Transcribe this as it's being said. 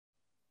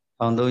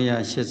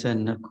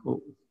1382 ခု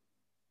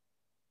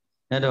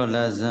မြတ်တော်လ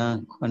ဆန်း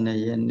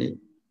9 ရက်နေ့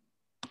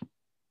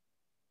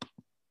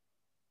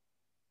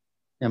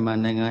မြန်မာ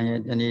နိုင်ငံ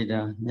ရဲ့တနေ့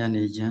တာည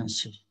နေချမ်း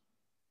ရှိ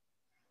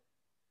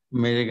အ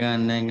မေရိကန်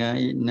နိုင်ငံ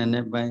၏နံန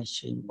က်ပိုင်း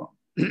ရှိပေါ့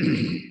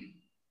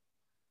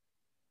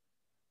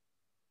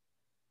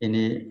ဒီ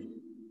နေ့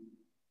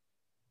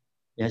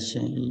ရရှ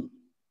င်၏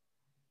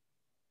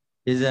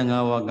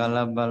45 ဝါကာလ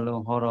ပတ်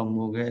လုံးဟောတော်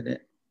မူခဲ့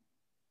တဲ့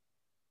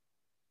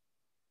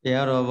တ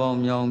ရားတော်ပေါင်း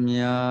မြောင်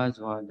များ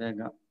စွာတဲ့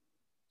က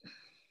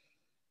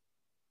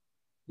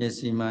ယ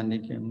စီမာနိ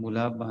ကေမူလ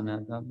ပါဏာ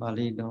တပါ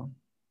ဠိတော်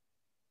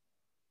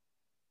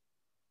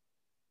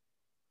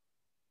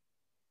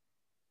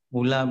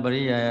မူလပ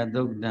ရိယာယ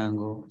သုတ်တံ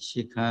ကို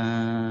ရှေခံ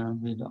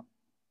ပြီးတော့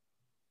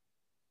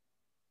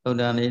သုတ်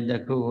တံလေးတ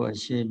စ်ခုကို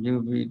ရှေပြု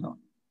ပြီးတော့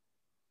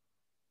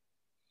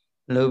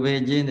လူပေ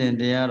ကျင့်တဲ့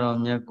တရားတော်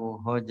မြတ်ကို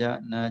ဟောကြား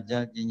နာ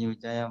ကြားကြည်ညို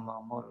ကြရမှာ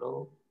မို့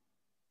လို့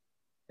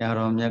တရား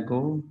တော်မြတ်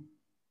ကို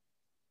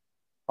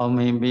အောင်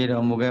မြင်ပြီး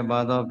တော်မူခဲ့ပါ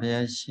သောဘု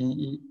ရားရှင်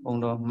ဤဘုံ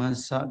တော်မှန်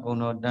စဂုဏ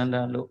တော်တန်တ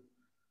လို့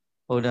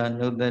ဘုရား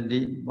နုတ္တိ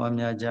ပွား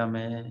များကြမ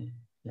ယ်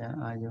ဘုရား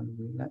အာယုံ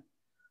ပြုလိုက်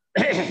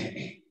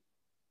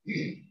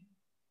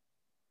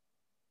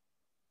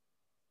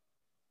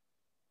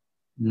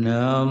န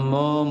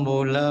မောမူ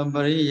လပ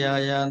ရိယာ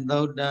ယသု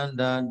တ်တန္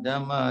တဓ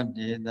မ္မ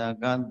ဒေသ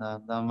ကတ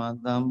သမ္မာ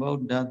သမ္ဗု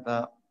ဒ္ဓတ္တ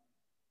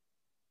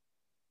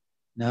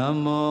န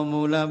မော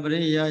မူလပ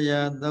ရိယာယ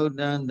သုတ်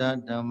တန္တ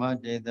ဓမ္မ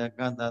ဒေသက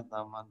တသ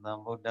မ္မာသ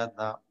မ္ဗုဒ္ဓတ္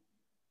တ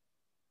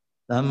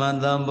သမ္မာ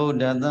သမ္ဗုဒ္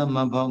ဓတ္တမ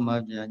ဘောမ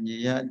ပြညေ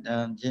ယတံ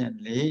ဖြင့်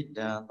လေး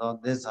တံသော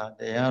သစ္စာတ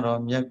ရား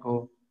တော်မြတ်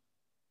ကို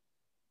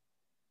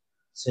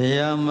ဆ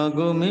ရာမ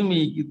ကုမိ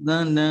မိတ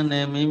န်တန်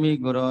နဲ့မိမိ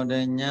ကိုယ်တော်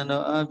တဲ့ဉာဏ်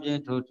တော်အပြ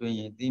ည့်ထိုးထွင်း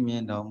ရင်သိမြ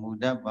င်တော်မူ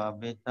တတ်ပါ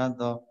ပေတတ်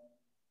သော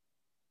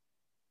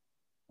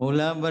မူလ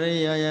ပရိ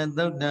ယာယ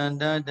သုတ်တန္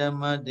တဓမ္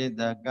မဒေ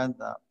သကတ္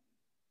တ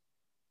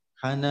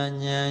ခန္ဓာ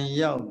ဉာဏ်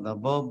ရောက်သ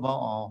ဘောပေါ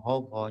က်အောင်ဟော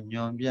ဖို့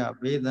ညွန်ပြ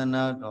ပေးသ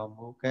နာတော်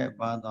မူခဲ့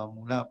ပါသော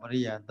မူလပရိ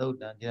ယာသုတ်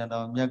တန်တရား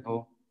တော်မြတ်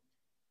ကို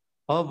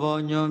ဟော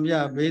ဖို့ညွန်ပြ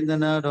ပေးသ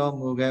နာတော်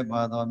မူခဲ့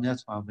ပါသောမြတ်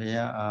စွာဘု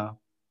ရားအား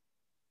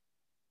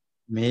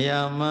မေယ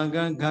မက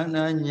ခန္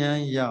ဓာဉာ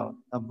ဏ်ရောက်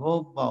သဘော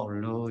ပေါက်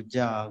လိုကြ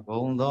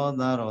ဂုံသော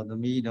သားတော်သ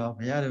မီးတော်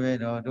ဘုရားတပည့်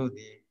တော်တို့သ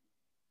ည်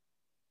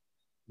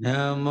န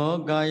မော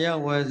ကာယ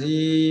ဝစီ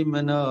မ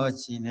နော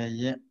ရှိနေ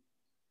ရဲ့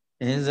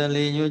အင်းစ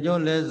လီညွတ်ကျွ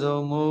လက်စုံ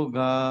မူ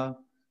ကား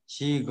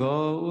ရှိ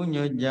ကိုဥ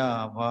ညွတ်ကြ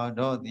ပါ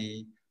တော့သည်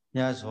မြ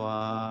တ်စွာ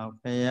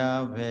ဘု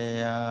ရားဖေ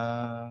ယ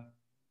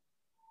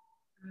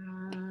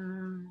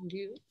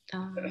ဒု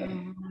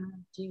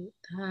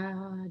တာ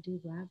ဒီ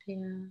ပါဖေ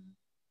ယ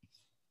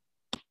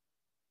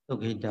သု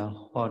ခိတ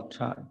ဟောထ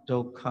ဒု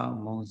က္ခ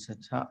မုံစ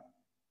ထ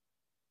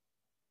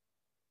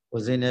ကို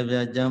ယ်စိတ်နှပြ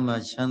ကျမ်းမှာ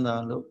ချမ်းသာ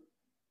လို့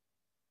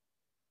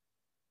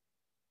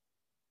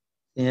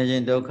ဆင်းရဲခြ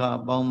င်းဒုက္ခ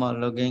အပေါင်းမှ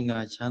လွတ်ကင်းက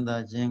ချမ်းသာ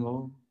ခြင်းကို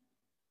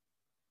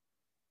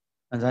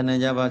အစနို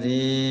င်ကြပါစေ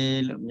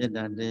လို့မေတ္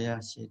တာတ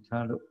ရားရှိ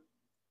ထားလို့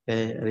အ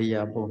ရိ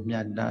ယာဘုမြ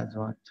တ်တာ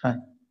စွာထိုင်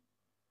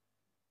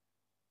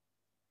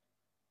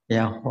တ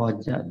ရားဟော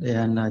ကြားတ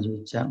ရားနာယူ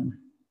ကြမယ်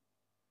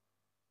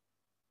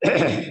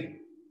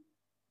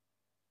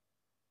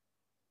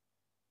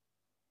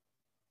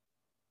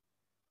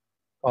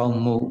ကောင်း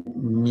မှု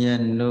မြ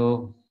တ်လို့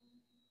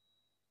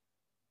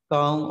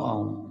ကောင်းအော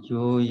င်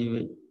ကြိုး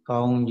၍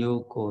ကောင်း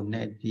ကျိုးကို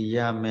နဲ့တည်ရ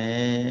မ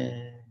ယ်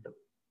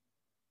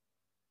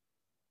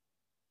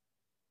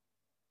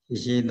လို့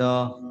ရှိသော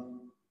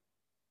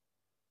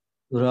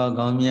သူတော်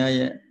ကောင်းများ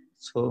ရဲ့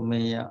ဆိုမ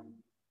ရ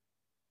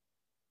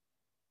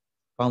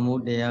ကောင်းမှု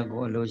တရား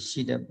ကိုအလိုရှိ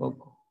တဲ့ပုဂ္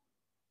ဂိုလ်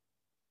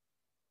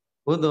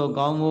ကုသိုလ်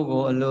ကောင်းမှု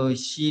ကိုအလို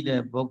ရှိ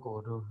တဲ့ပုဂ္ဂို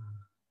လ်တို့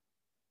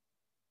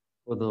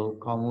ကုသိုလ်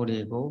ကောင်းမှုတွေ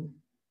ကို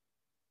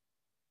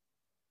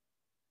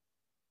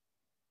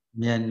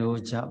မြတ်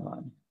နိုးကြပါ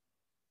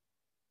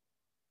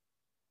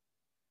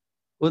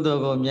ကုသို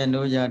လ်ကိုမြတ်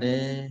နိုးကြတ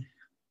ယ်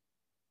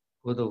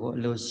ကုသိုလ်ကိုအ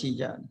လိုရှိ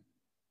ကြတယ်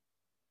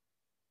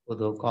ကု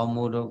သိုလ်ကောင်း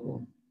မှုတို့ကို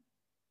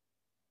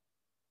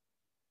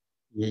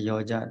ရည်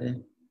ရောကြတယ်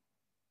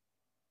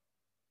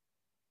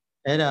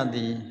အဲ့ဒါသ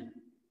ည်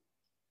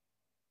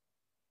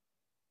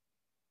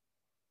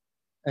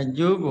အ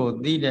ကျိုးကို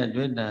သိတဲ့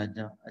တွေ့တာ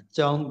ကြောင့်အ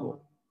ကြောင်းကို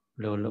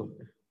လိုလုပ်တ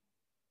ယ်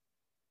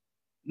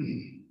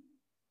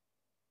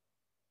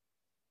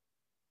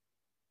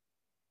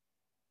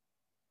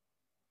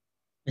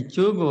အ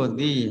ကျိုးကို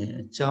သိရင်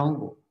အကြောင်း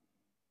ကို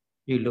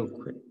ပြုလုပ်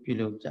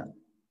ကြ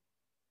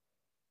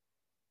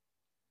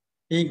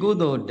ဒီကု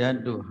သိုလ်ဓာတ်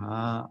တို့ဟာ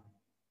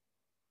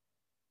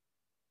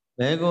ဘ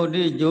ယ်ကို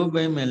တိကျိုး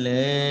ပေးမ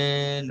လဲ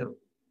လို့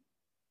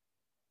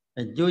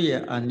အကျိုး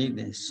ရဲ့အာနိသ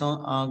င်စွ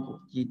မ်းအားကို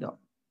ကြည့်တော့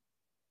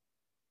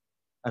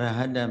အရဟ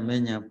တမ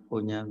ဉ္ဇဉ်ပူ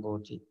ညာကို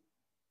ကြည့်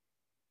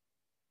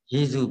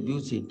ယေရှုပြု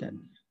စေတတ်တ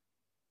ယ်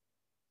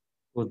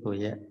ကုသို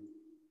လ်ရဲ့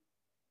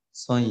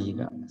စွမ်းရည်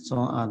ကစွ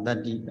မ်းအားတတ္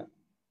တိက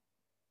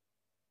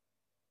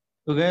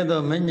သူကဲ့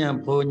သို့မဉ္ဇဉ်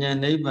ပူညာ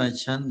နိဗ္ဗာန်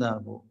ချမ်းသာ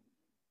ကို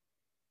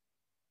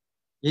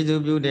ယေရှု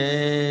ပြုတယ်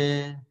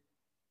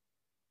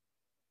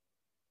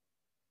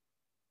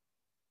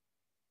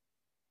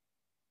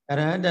အ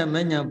ရဟတမ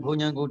ဉ္ဇဉ်ဘုံ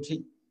ဉဏ်ကိုထိ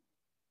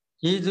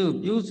ယေစု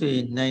ပြုဆွေ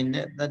နိုင်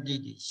တဲ့တတ္တိ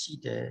တွေရှိ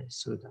တယ်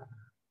ဆိုတာ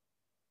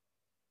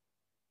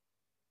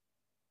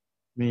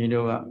မိ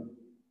တို့က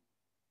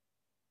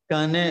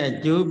ကံနဲ့အ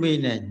ကျိုးပေး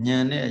နဲ့ဉာ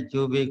ဏ်နဲ့အ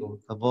ကျိုးပေးကို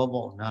သဘော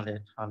ပေါက်နားလ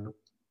ည်ထားလို့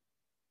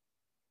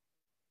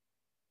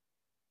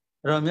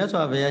အဲ့တော့မြတ်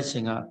စွာဘုရားရှ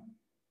င်က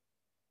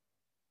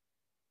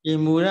ဒီ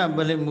မူ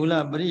လ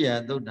ပရိယာ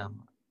သုတ်တံ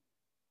မှာ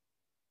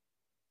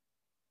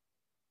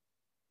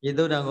ဒီ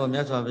သုတ်တံကိုမြ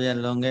တ်စွာဘုရား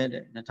လွန်ခဲ့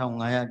တဲ့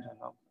2500ကျော်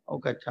လောက်ဥ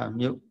က္ကဋ္ဌ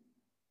မြို့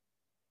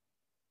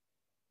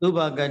သုဘ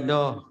က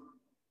တော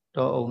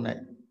တော်အုပ်၌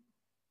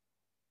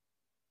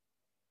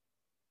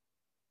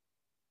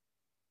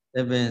သ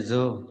ဗ္ဗင်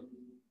စိုး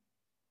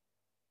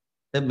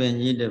သဗ္ဗင်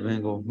ကြီးတပင်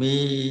ကိုမှီ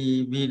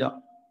ပြီးတော့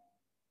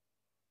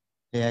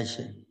ဘုရားရှ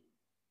င်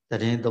တ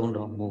ရင်သုံး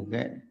တော်မူ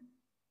ခဲ့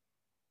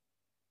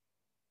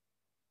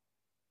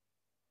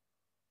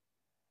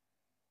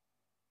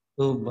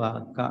သုဘ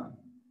က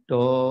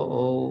တော်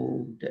အု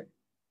ပ်တဲ့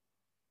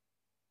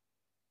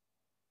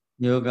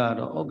မြို့က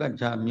တော့ဥက္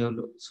ကဋ္ဌမြို့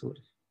လို့ဆိုတ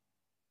ယ်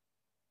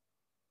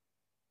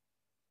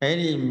အဲ့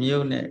ဒီ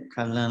မြို့နဲ့ခ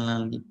လန်းလ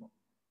န်းလေးပေါ့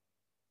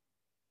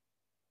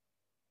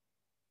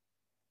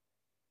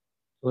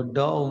ဟို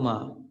တော်အုပ်မှာ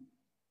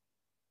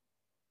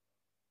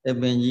သဗ္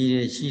ဗင်ကြီး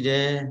တွေရှိတ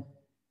ယ်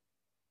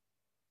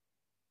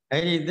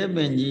အဲ့ဒီသဗ္ဗ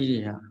င်ကြီးတွေ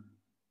ဟာ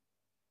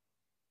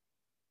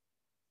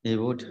နေ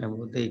ဖို့ထိုင်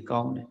ဖို့သိ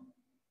ကောင်းတယ်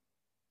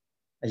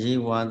အ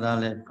ရေးဝါဒ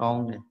လည်းကော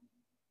င်းတယ်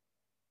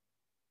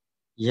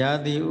ယာ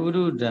တိဥ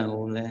ရုဒံ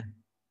ကိုလည်း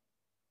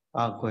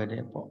ပါခွဲတ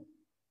ယ်ပေါ့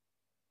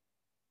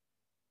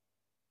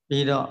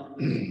ပြီးတော့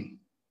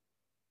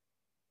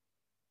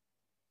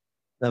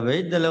သပိ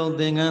တ်တလုံး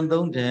သင်္ကန်း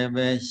သုံးထည်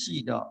ပဲရှိ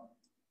တော့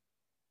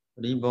ပ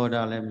ရိဘောဓ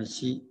လည်းမ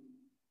ရှိ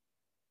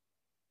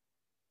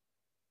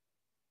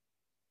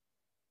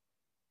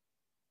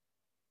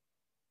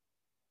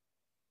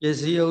ပစ္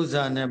စည်းဥစ္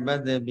စာနဲ့ပ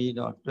တ်သက်ပြီး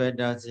တော့တွေ့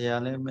တာစရာ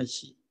လည်းမ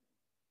ရှိ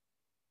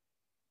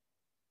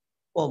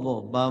ပေါ့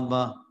ပေါ့ပါ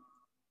ပါ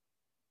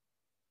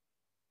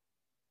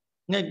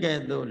ငှက်ကဲ့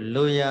သို့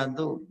လိုရာ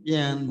သို့ပြ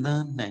န်သ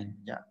န်းနိုင်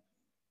ကြ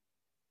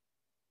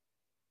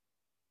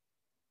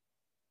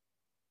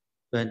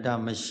တွေ့တာ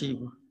မရှိ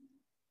ဘူး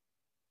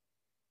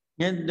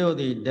ငှက်တို့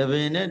သည်တပ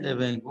င်နဲ့တ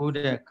ပင်ကူး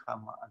တဲ့အခါ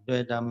မှာအ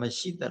တွေ့တာမ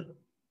ရှိသလို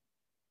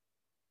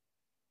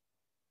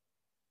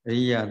အ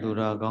ရိယာသူ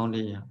တော်ကောင်း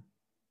တွေဟာ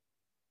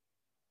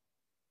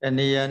တ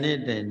ဏှာနဲ့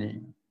တိုင်နေ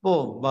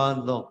ပေါ့ပါ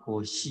တော့ကို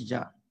ရှိကြ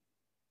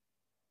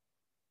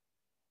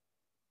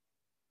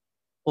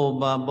ပေါ့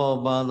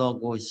ပါတော့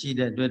ကိုရှိ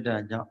တဲ့တွေ့တာ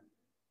ကြော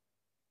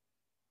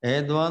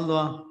င့်သွား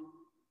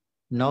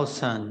နောက်ဆ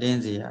န်တင်း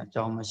เสียအ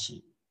ကြောင်းမရှိ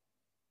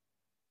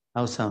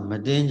နောက်ဆန်မ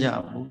တင်းကြ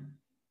ဘူး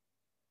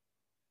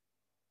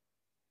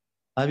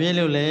ဘာဖြစ်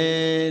လို့လဲ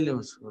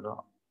လို့ဆို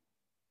တော့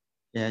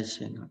ဘုရားရှ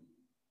င်က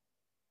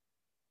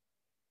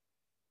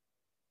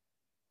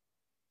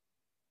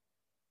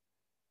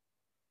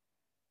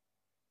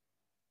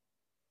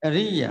အ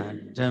ရိယာ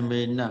ဓမ္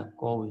မေန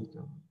ကောဝိ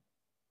တော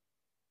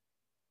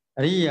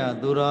အရိယာ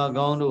သူတော်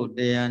ကောင်းတို့တ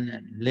ရား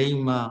နဲ့လိ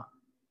မ္မာ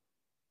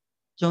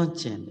ကျွမ်း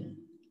ကျင်တယ်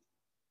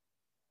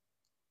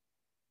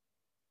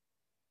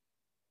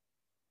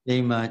လိ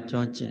မ္မာကျွ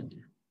မ်းကျင်တ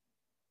ယ်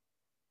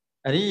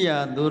အရိယာ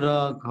သူ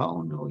တော်ကော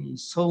င်းတို့ဤ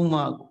ဆုံးမ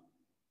ကို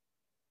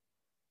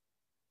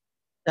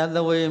တသ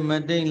ဝေမ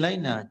တိန်လို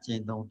က်နာကျ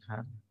င့်သုံး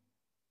ထားတယ်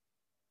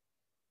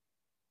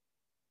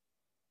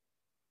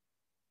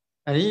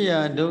အရိယာ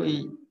တို့ဤ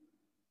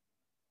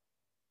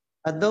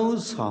အသုံး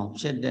ဆောင်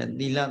ဖြစ်တဲ့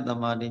သီလသ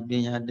မာဓိပ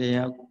ညာတ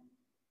ရားကို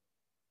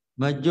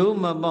မကြိုး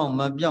မပေါက်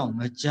မပြောင်း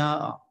မကြား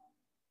အောင်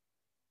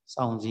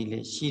ဆောင်စည်းလေ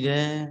ရှိတ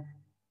ယ်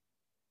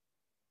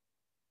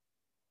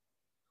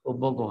ဟို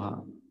ပုဂ္ဂိုလ်ဟာ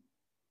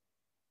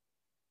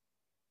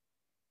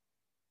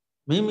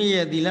မိမိ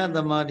ရဲ့သီလသ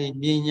မာဓိ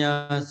ပညာ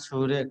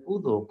ဆိုတဲ့ကု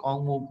သိုလ်ကော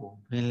င်းမှုကို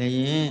ပင်လျ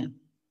င်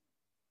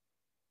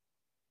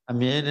အ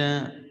မြဲတ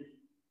မ်း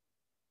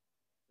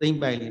သိမ့်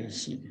ပိုက်လေ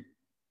ရှိတယ်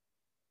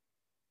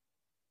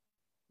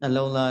နှ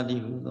လုံးသားတ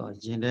ည်းဟူသော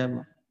ရင်ထဲ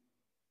မှာ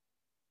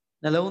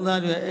နှလုံး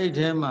သားတွေအဲ့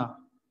ထဲမှာ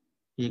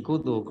ဒီကု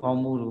သိုလ်ကောင်း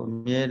မှုကိုအ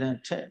မြဲတမ်း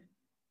ထည့်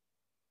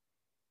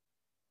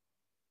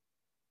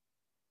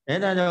အဲ့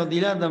ဒါကြောင့်သီ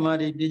လသမာ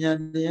ဓိပညာ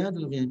တရား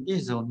တို့ဖြင့်ပြ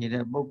ည့်စုံနေ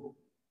တဲ့ပုဂ္ဂိုလ်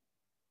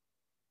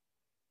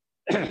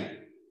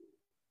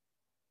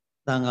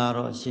သံဃာ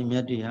တော်အရှင်မြ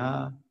တ်တွေဟာ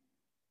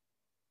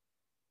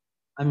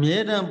အမြဲ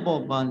တမ်း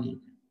ပေါ့ပါနေတ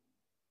ယ်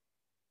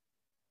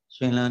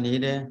ရှင်လန်းနေ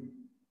တယ်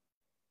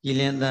ကြည်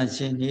လင်သန့်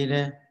ရှင်းနေတ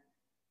ယ်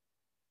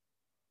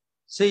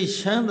စိတ်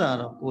ချမ်းသာ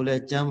တော့ကိုယ်လ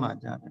ည်းကျမ်းမာ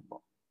ကြတယ်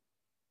ပေါ့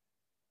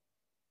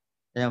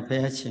အဲဘု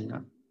ရားရှင်က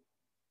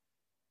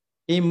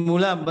ဒီမူ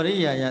လပရိ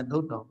ယာယသု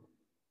တ်တော်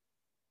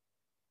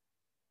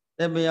တ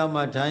ပယော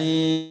မှာထိုင်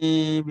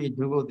ပြီး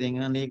ဒုက္ခသင်္က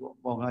န်းလေးကို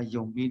ပေါ်က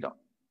ယုံပြီးတော့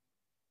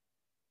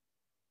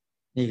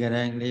ဒီက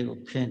တိုင်းလေးကို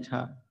ခင်း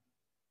ထား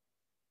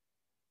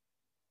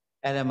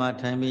အဲ့ဒါမှ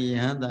ထိုင်ပြီးယ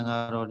ဟန်တန်ဃာ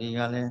တော်တွေက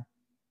လည်း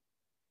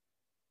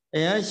ဘု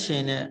ရားရှ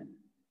င်နဲ့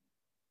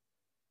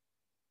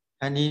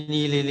အနီး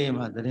နီးလေး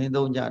မှာသတင်း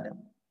သုံးကြတယ်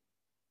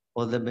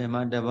ဟောသပင်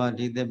မှာတစ်ပါး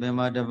ဒီသပင်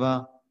မှာတစ်ပါး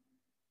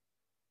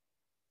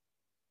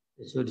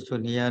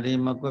ချို့နေရာတွေ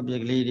မှာကွက်ပြ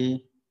က်ကလေးတွေ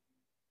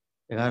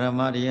တရားဓမ္မ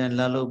တွေ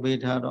လာလို့ပေး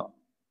ထားတော့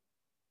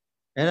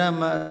အဲ့ဒါ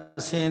မှ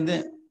အစဉ်အသ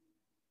င့်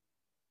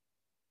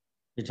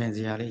ဒီထိုင်စ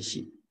ရာလေး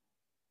ရှိ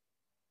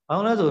အော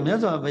င်လဲဆိုမြတ်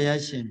စွာဘု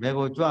ရားရှင်ဘယ်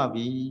ကိုကြွ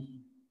ပြီ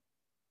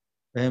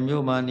ဘယ်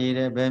မြို့မှာနေတ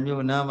ယ်ဘယ်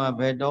မြို့နားမှာ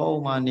ဘယ်တောအု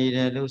ပ်မှာနေတ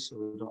ယ်လို့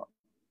ဆိုတော့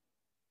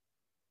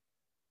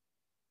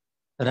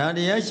တရားတ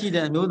ရားရှိ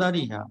တဲ့အမျိုးသား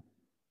တွေဟာ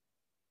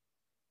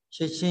ချ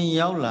က်ချင်း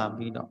ရောက်လာ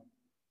ပြီးတော့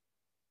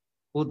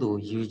ကုသို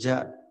လ်ယူကြ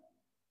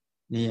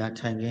နေရာ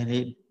ထိုင်ခင်း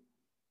လေး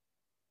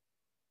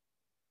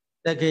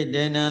တက်ခိတ်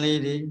တဲနန်းလေး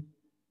တွေ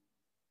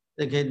တ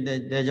က်ခိတ်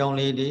တဲကြောင်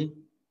လေးတွေ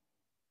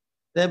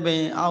သက်ပ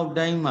င်အောက်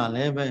တိုင်းမှာလ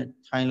ည်းပဲ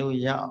ထိုင်လို့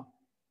ရအောင်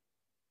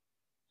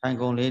ထိုင်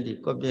ကုန်လေးတွေ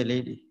ကွက်ပြက်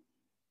လေးတွေ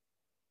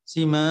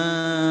စီမံ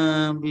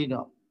ပြီး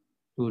တော့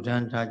လူထ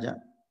မ်းထားကြ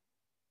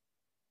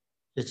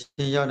ချက်ချ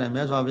င်းရောက်တယ်မြ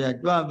တ်စွာဘုရား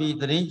ကြွပြီး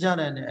သတရင်ကြ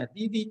တဲ့နဲ့အ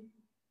သီးသီး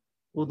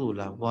ကုသိုလ်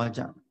လာပွား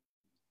ကြ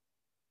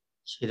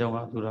ခြေတော်က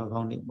သူတော်ကော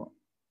င်းတွေပေါ့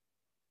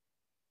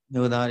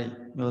မျိုးသားတွေ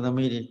မျိုးသ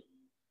မီးတွေ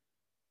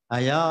အ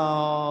ရော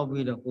က်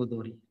ပြီးတော့ကု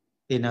သိုလ်တွေ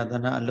သေနာသ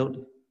နာအလုပ်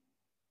တွေ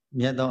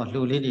မြတ်သောအ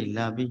လှူလေးတွေ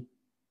လာပြီး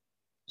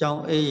ကြော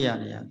င်းအိရ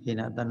နေရသေ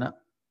နာသနာ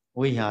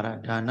ဝိဟာရ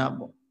ဒါန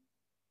ပေါ့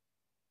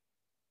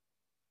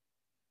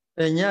တ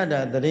ညတာ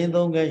သတရင်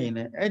သုံးခဲ့ရင်လ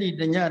ည်းအဲ့ဒီ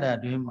တညတာ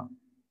တွင်မှာ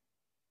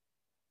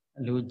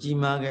အလူကြီး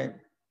မားခဲ့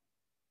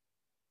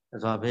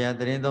ဆိုဘုရား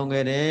သတရင်သုံး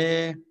ခဲ့တ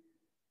ယ်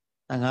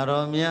သံဃာ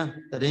တော်များ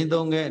သတရင်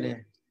သုံးခဲ့တယ်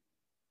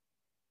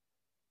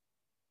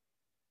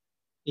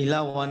ဤလ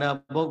ဝန္ဒ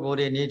ပုဂ္ဂိုလ်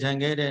တွေနေထိုင်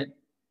ခဲ့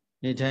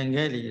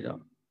လေ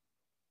တော့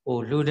ဟို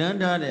လူဒန်း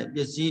ထားတဲ့ပ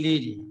စ္စည်း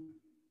လေးတွေ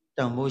တ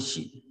န်ဖိုး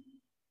ရှိ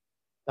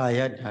ကာယ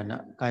ဒါန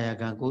ကာယ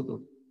ကံကုသို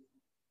လ်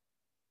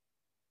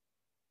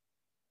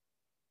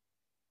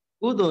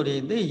တွေ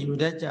သိယူ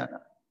တတ်ကြတာ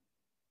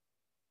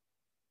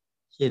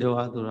ရှေတော်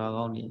ဟာသူတော်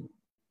ကောင်းနေ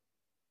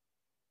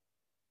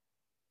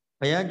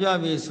ဘုရားကြွ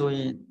ပြီဆိုရ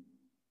င်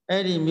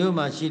အဲ့ဒီမြို့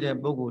မှာရှိတဲ့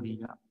ပုဂ္ဂိုလ်တွေ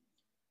က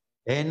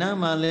ဘယ်နာ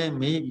မှလဲ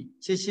မေးပြီး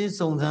ချစ်ချင်း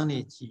စုံစမ်းနေ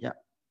ကြည့်ကြ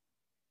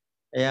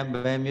အဲ့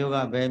ဘယ်မြို့က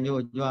ဘယ်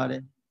မြို့ကြွတ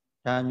ယ်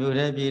ဒါမြို့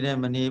ထဲပြည်ထဲ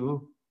မနေဘူး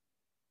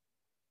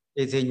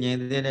သိစိတ်ငြိမ်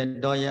တဲ့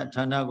တောရ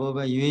ဌာနကို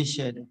ပဲရွေး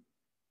ရှယ်တယ်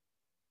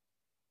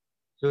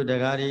သူတ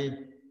ကားဒီ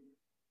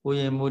ဥ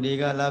ယျာဉ်မူဒီ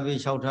ကလာပြီး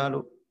လျှောက်ထား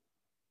လို့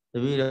တ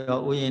ပည့်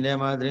တော်ဥယျာဉ်ထဲ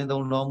မှာသတရင်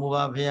သုံးတော်မူ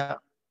ပါဖေယ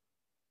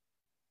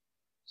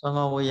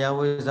သောဝေယ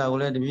ဝိဇ္ဇာကို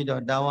လည်းတပည့်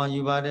တော်တာဝန်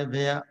ယူပါတယ်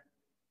ဖေယ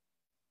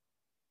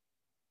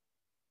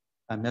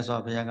မြတ်စွာ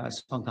ဘုရားက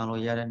ဆွမ်းခံ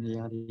လို့ရတဲ့နေ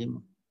ရာဒီ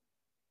မှာ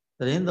သ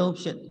တရင်သုံး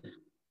ဖြစ်တယ်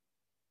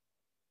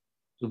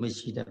သူမ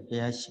ရှိတဲ့ဘု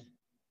ရားရှင်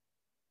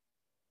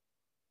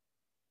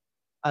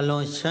အလွ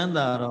န်ချမ်း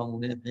သာတော်မူ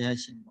တဲ့ဘုရား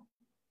ရှင်ပေါ့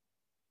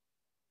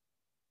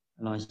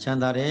အလွန်ချမ်း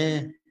သာတယ်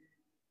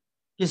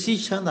ပစ္စ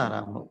ည်းချမ်းသာတာ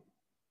မဟုတ်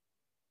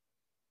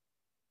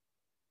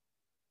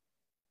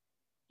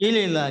ကိ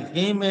လေသာက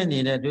င်းမဲ့နေ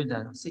တဲ့တွေ့တာ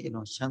စိတ်အ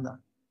လွန်ချမ်းသာ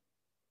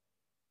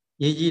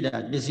ရေးကြည့်တာ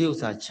ပစ္စည်းဥစ္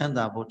စာချမ်း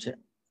သာဖို့ထက်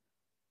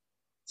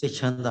စိတ်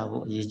ချမ်းသာ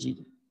ဖို့အရေးကြီးတ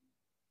ယ်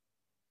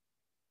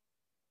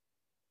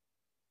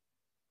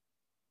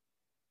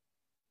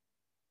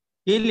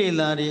ကိလေ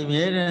သာတွေအ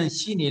မြဲတမ်း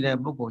ရှိနေတဲ့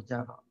ပုဂ္ဂိုလ်ကြ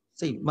တော့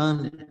စိတ်ပန်း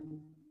တယ်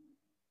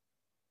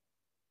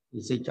ဒီ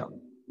စိတ်ကြောင့်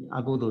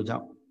အကုသိုလ်ကြော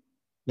င့်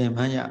ပြန်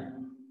မှန်းရ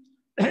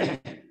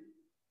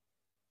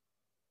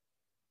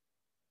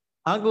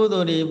အကု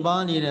သိုလ်တွေပါ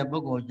နေတဲ့ပု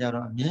ဂ္ဂိုလ်ကြ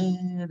တော့အမြဲ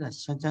တမ်း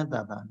ချမ်းချမ်း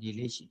သာသာနေ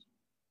လေးရှိတယ်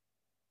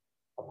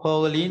အဖော်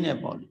ကလေးနဲ့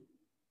ပေါ့လေ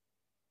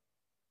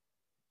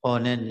ပေါ်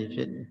နဲ့နေဖြ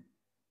စ်တယ်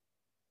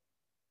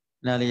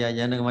နာလျာယ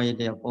န္တကမကြီး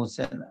တယောက်ပုံဆ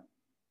က်လာ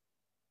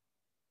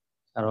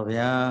အဲ့တော့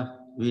ဗျာ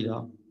ပြီး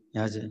တော့ည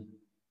စဉ်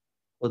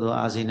ဘုဒ္ဓ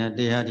အာစီနဲ့တ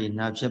ရားဒီ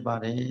နာဖြစ်ပါ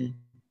တယ်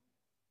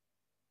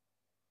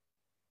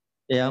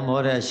တရားမော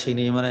တဲ့ရှင်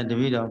နေမှလည်းတ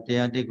ပည့်တော်တ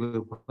ရားတိတ်ကို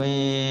ဖွ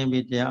င့်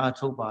ပြီးတရားအ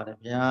ထုတ်ပါတယ်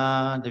ဗျာ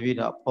တပည့်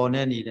တော်ပေါ်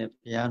နေနေတဲ့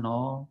ဗျာ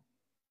နော်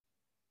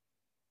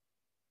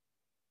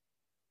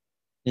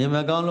ဒီမ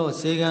ကောင်းလို့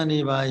စေကံဒီ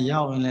ပါ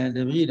ရောက်ရင်လည်းတ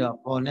ပည့်တော်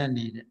ပေါ်နေ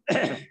နေတယ်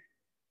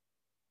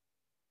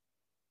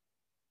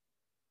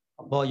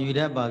အပေါ်ယူတ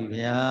တ်ပါပြီ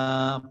ဗျာ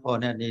ပေါ်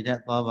နေနေတတ်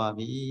သွားပါ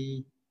ပြီ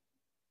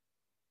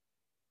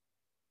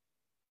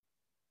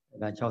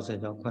ဒါ60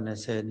ကျော်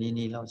80နီး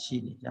နီးလောက်ရှိ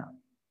နေကြ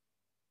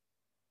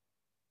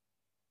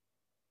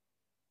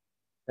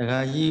တခါ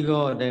ကြီး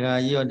ရောတ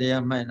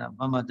ရားမှတ်တာမ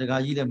မတခါ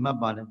ကြီးလည်းမှတ်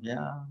ပါလေဗျာ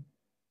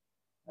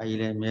အဲဒီ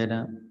လည်းအများတ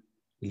န်း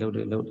ဒီလုပ်တ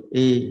ယ်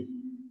အေး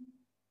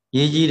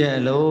ရေးကြည့်တဲ့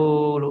အ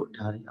လို့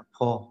ဒါတွေအ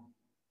ဖော်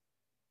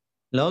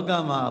လောက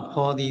မှာအ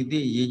ဖော်သည်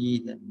သိရေးကြ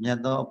ည့်တယ်မြတ်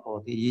သောအဖော်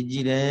သည်ရေးကြ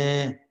ည့်တ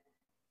ယ်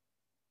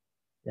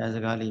ဘုရားစ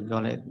ကားလေး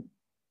ပြောလိုက်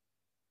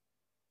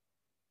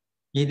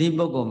ဤသည့်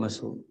ပုဂ္ဂိုလ်မ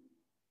ဆို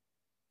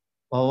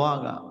ဘဝ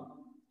က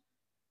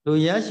လူ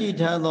ရရှိ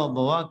ထားသောဘ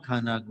ဝခ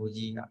န္ဓာကိုယ်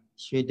ကြီးက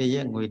ရွှေတရ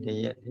က်ငွေတ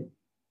ရက်လေ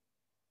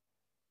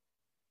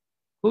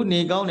ခုနေ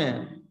ကောင်းတယ်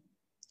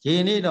ရေ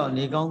နေ့တော့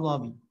နေကောင်းသွား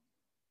ပြီ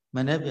မ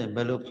နေ့ပြန်ဘ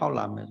ယ်လိုဖောက်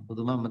လာမယ်ဘယ်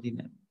သူမှမသိ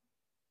နိုင်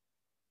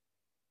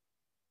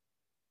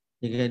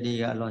ဒီကတိ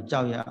ကအလွန်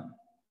ကြောက်ရ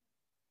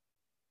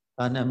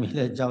ဒါနဲ့မိလ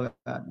ည်းကြောက်ရ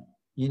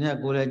ညီနဲ့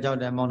ကိုယ်လည်းကြောက်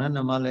တယ်မောင်နှံ့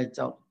နှမလည်း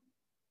ကြောက်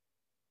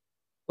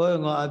ကိုယ်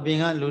ကအပြင်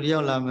ကလူတယော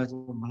က်လာမယ်ဆို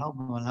မလောက်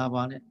မလာ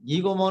ပါနဲ့ညီ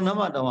ကောင်မောင်နှ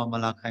မတောင်မှမ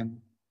လာခိုင်း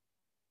ဘူး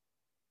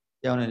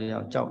တယောက်နဲ့တယော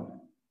က်ကြောက်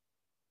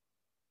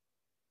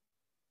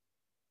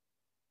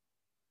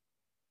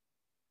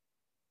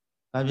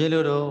ဘာဖြစ်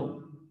လို့တော့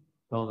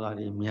ယောဂါ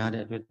တွေများ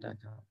တဲ့အတွက်တတ်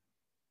တာ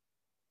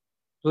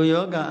တို့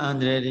ယောဂအန္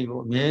တရာယ်တွေကို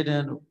အမြဲတ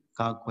မ်းတို့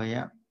ကာကွ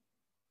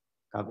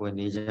ယ်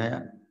နေကြရ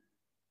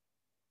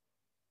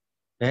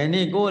ဘယ်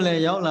နေ့ကိုယ်လ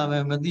ည်းရောက်လာမ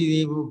ယ်မသိ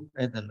သေးဘူး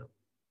အဲ့ဒါလို့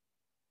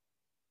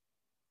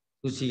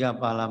သူစီက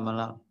ပါလာမ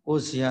လားကို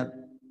ယ်စီက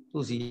သူ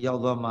စီရော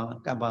က်သွားမလား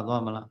ကပ်ပါ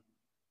သွားမလား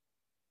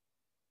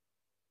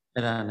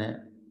အဲ့ဒါနဲ့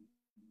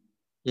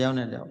တယောက်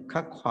နဲ့တယောက်ခ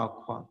တ်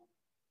ခွာ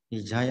နေ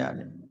ကြရတ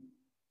ယ်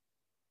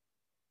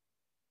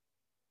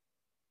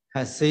ခ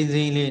တ်စိမ့်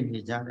လေး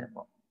နေကြတယ်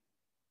ပေါ့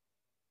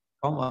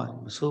ကောင်းပါ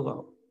မဆိုးပါ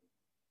ဘူး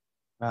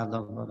ဒါ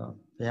တော့ဘု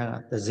ရားက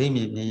သစိမ့်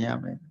မြင်ရ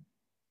မယ်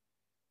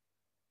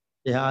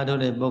ဘုရားအားထု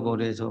တ်တဲ့ပုဂ္ဂိုလ်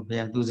တွေဆိုဘု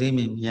ရားသူစိမ့်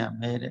မြင်ရ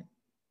မယ်တဲ့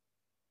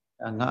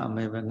ငါအ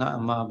မေပဲငါ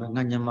အမပဲ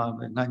ငါညမ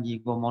ပဲငါညီ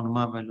ကိုမောင်နှမ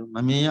ပဲလို့မ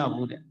မြင်ရ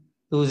ဘူးတဲ့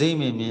သူစိမ့်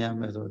မြင်ရ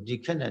မယ်ဆိုဒီ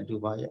ခက်နဲ့တူ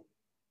ပါရဲ့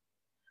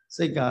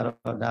စိတ်က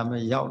တော့ဒါမှ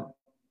ရောက်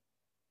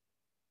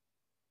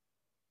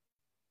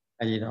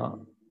အဲဒီတော့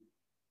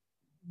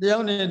တယော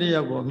က်နဲ့တ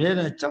ယောက်ကိုအမြဲတ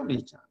မ်းကြောက်နေ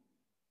ကြ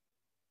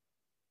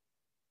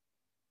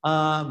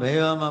ဘ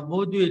ယ်မှာ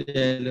ပိုးတွေ့တ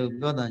ယ်လို့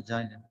ပြောတာ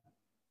ကြားတယ်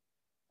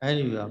အဲ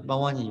ဒီကပ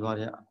ဝန်းကျင်ရွာ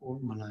တဲ့အကို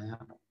မလာရ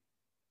တော့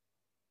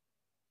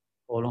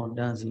ဘောလုံးတ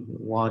န်းစီ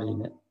ဝါရီ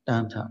နဲ့တ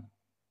န်းထား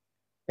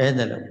အဲ့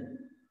ဒါလို့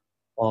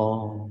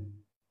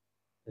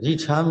သတိ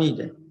ထားမိ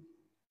တယ်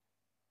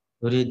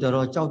လူတွေတော်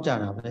တော်ကြောက်ကြ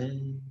တာပဲ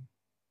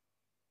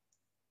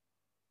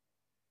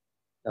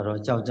တော်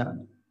တော်ကြောက်ကြ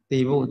တေ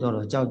ဖို့တော်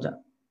တော်ကြောက်ကြ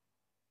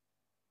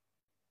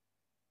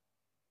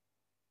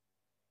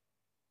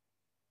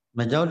မ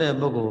ကြောက်တဲ့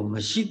ပုဂ္ဂိုလ်မ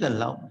ရှိတဲ့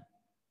လောက်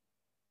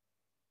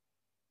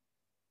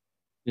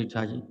ဒီ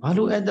ထားကြည့်ဘာ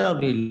လို့အဲ့ဒါ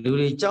တွေလူ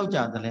တွေကြောက်ကြ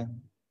တယ်လဲ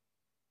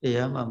တ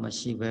ရားမှမ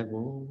ရှိပဲ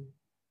ကို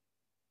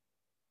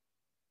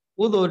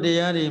ကုသိုလ်တ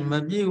ရားတွေမ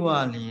ပြည့်ဝ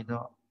လေ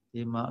တော့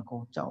ဒီမှာအကု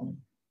န်ကြောက်နေ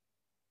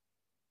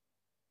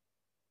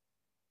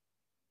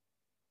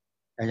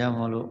အဲကြောင့်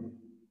မလို့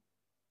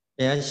တ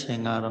ရားရှ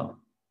င်ကတော့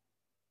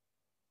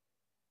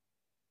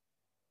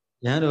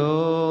ရန်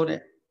တို့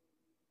တဲ့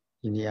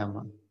ဒီနေရာ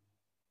မှာ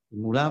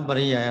မူလပ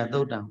ရိယာယသု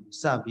တ်တံ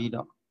စပြီး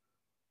တော့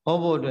ဟော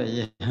ဖို့အတွက်ယ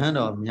ဟန်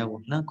တော်မြတ်ကို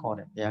လှမ်းခေါ်တ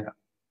ယ်ဘုရားက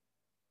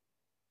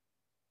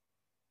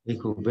ဒီ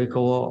ခုဘေခ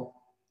ဝော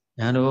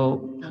ရန်တို့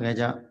ခဲ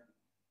ကြ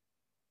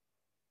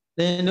သ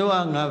င်တို့က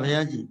ငါဘု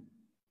ရားကြီး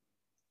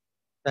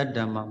တတ္တ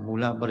မမူ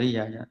လပရိ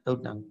ယာယသု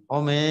တ်တံဟော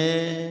မယ်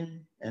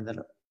အဲ့ဒါ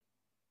လို့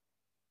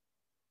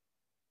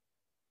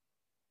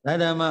တတ္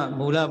တမ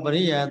မူလပ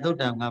ရိယာယသုတ်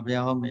တံငါဘု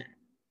ရားဟောမယ်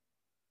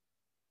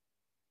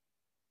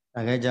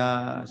ဒါခဲကြ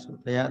ဆို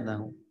ဘုရားအတန်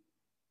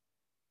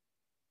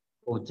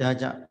ကိုကြား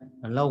ကြ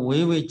ဘလောက်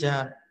ဝေး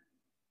ကြား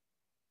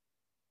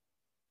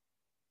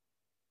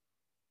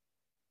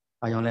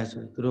ဘာကြောင့်လဲ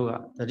ဆိုသူတို့က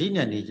သတိ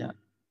နဲ့နေကြ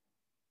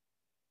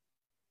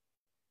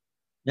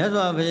မြတ်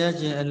စွာဘုရား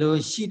ရှင်အလို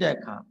ရှိတဲ့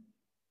အခါ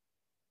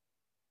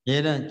ရဲ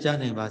တန်းကြား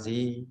နိုင်ပါစေ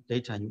ဒိ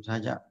ဋ္ဌာယူ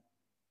ထားကြယ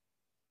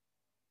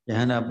ဟ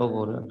န္တာပုဂ္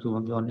ဂိုလ်တို့သူမ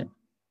ပြောနဲ့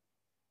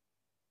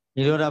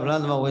နိရောဓဖလား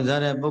သမဝင်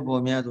စားတဲ့ပုဂ္ဂို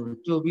လ်များဆို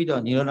ကြိုပြီး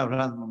တော့နိရောဓဖ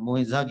လားသမမဝ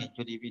င်စားခင်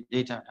ကျွတည်ပြီးဒိ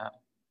ဋ္ဌာထားတ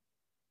ယ်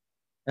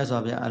မြတ်စွာ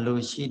ဘုရားအလို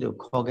ရှိလို့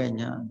ခေါ်ခဲ့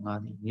ညာငါ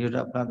သည်နိရောဓ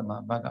ဖလားသမ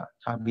ဘက်က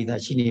ထားပြီး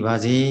သားရှိနေပါ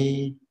စေ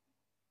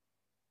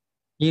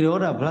နိရော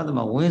ဓဖလားသမ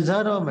ဝင်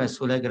စားတော့မယ်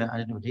ဆိုလိုက်ကြတဲ့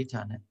အဲဒီလိုဒိဋ္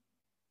ဌာနဲ့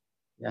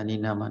ယာနိ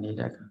နာမနေ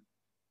တဲ့အခါ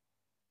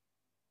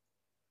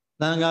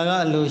သံဃာက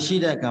အလိုရှိ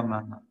တဲ့ကမ္မ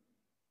မှာ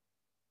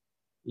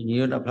ဒီနိ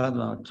ရောဓဖလားသ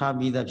မထား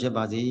ပြီးသားဖြစ်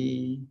ပါစေ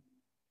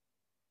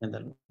အဲ့ဒါ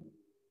လို့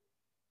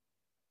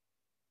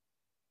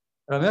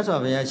အဲ့တော့မြတ်စွာ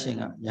ဘုရားရှင်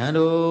ကယဟန်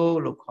တို့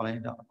လို့ခေါ်လို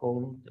က်တော့အကုန်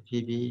လုံးတဖြ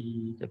ည်းဖြ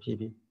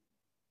ည်း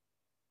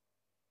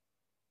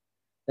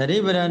တတိ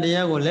ပဒံတ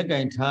ရားကိုလက်က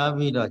င်ထား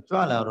ပြီးတော့ကြွ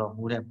လာတော်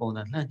မူတဲ့ပုံ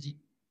စံလှမ်းကြည့်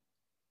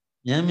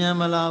မြန်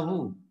မလာ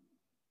ဘူး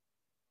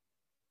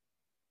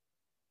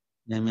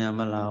မြန်မ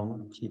လာ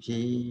ဘူးဖြည်းဖြ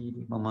ည်း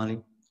မမ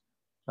လေး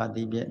ခြာ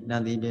တိပြက်န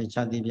တ်တိပြက်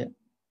ခြာတိပြက်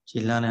ခြေ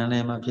လန်းနေ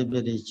မှာဖြစ်ဖြ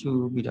စ်တွေချူ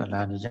ပြီးတော့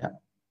လာနေကြ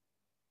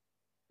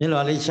မြင်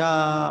လွာလေးရှာ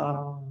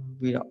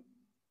ပြီးတော့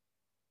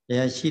တ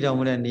ရားရှိတော်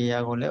မူတဲ့နေရာ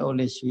ကိုလက်အုပ်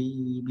လေးရွှီ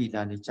ပြီး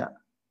လာနေကြ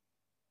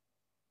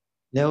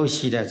လက်အုပ်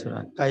ရှိတဲ့ဆို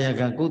တာကာယ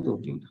ကံကုသို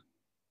လ်ပြုတာ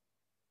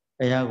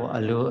တရားကိုအ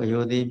လိုအ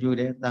ယိုသေးပြု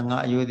တယ်သံဃာ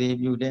အယိုသေး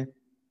ပြုတယ်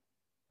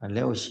လ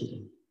က်အုပ်ရှိတ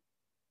ယ်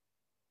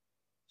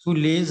သူ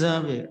လေး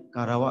စားပြီး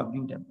ကာရဝ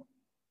ပြုတယ်ပေါ့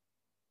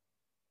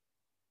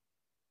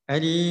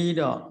အဲ့ဒီ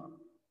တော့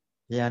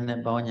ဘုရားနဲ့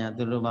ပေါင်းညာ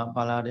သူတို့မှ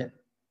ပါလာတဲ့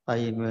တာ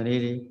ရီငွေ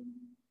လေးတွေ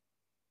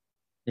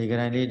ဒီက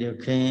တိုင်းလေးတွေ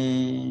ခင်း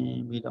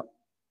ပြီးတော့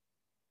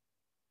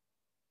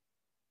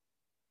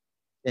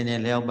တ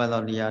င်းလျောက်ပတ်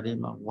သောနေရာတွေ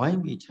မှာဝိုင်း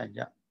ပြီးထိုင်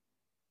ကြ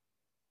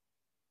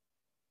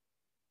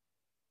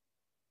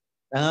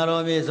တန်ဃာ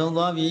တော်မြေဆုံး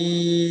သွားပြီ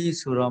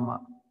ဆိုတော့မှ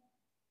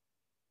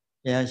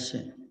ဘုရားရှ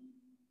င်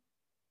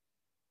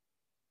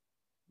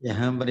ယ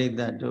ဟန်ပရိသ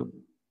တ်တို့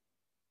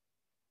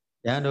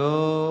ယဟန်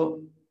တို့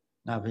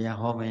ငါဘုရား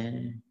ဟောမယ်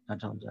နား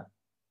ထောင်ကြ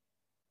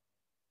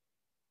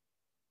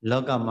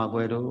လောကမှာကွ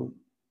ယ်တို့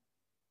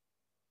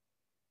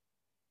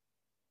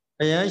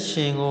ရားရှ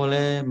င်ကိုလ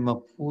ည်းမ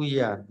ဖူးရ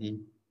သည်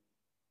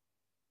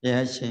ဘု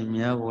ရားရှင်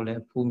များကိုလ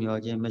ည်းဖူး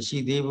မြော်ခြင်းမရှိ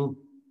သေးဘူး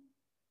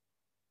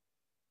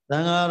သံ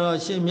ဃာတော်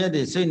ရှင်မြတ်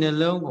တွေစိတ်နှ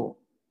လုံးကို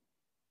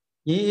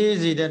ရင်းအေး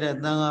စေတတ်တဲ့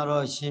သံဃာ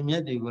တော်ရှင်မြ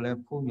တ်တွေကိုလည်း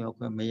ဖူးမြော်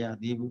ခွင့်မရ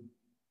သေးဘူး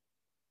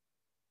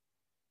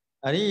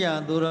အရိယာ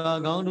သူ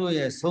တော်ကောင်းတို့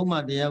ရဲ့ဆုံးမ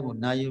တရားကို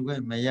နာယူခွ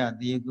င့်မရ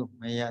သေးဘူး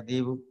အ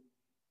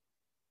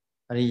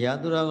ရိယာ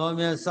သူတော်ကောင်း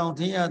များစောင့်ထ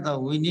င်းရသော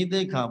ဝိနည်းသိ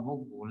က္ခာပု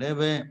ဂ္ဂိုလ်လည်း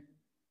ပဲ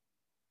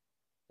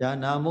ဉာဏ်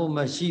နာမှုမ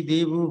ရှိ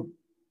သေးဘူး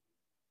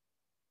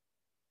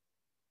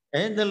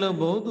အဲ့ဒါလို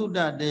ဘုဒ္ဓ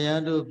တ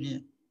ရားတို့ဖြ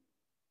င့်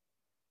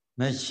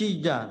မရှိ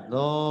ကြ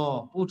သော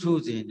ပုထု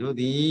ဇဉ်တို့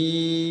သ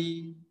ည်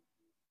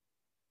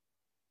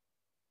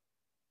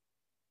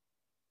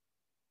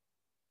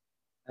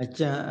အ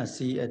ကြံအ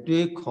စီအ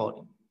တွေးခေါ်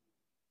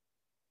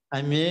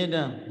အမြဲတ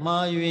မ်း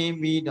မှားယွင်း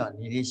ပြီးတော့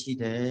နေလေးရှိ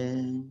တယ်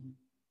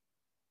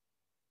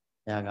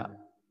။ဒါက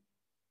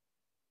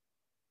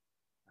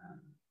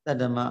တတ္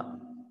တမ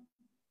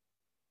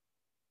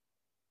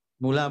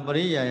မူလပ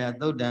ရိယာယ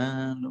သုတ်တံ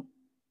လို့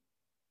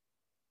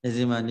အ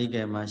ဇိမနိ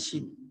ကေမှာရှိ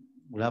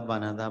မူလပါ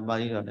ဏာတာပါ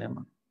ဠိတော်ထဲ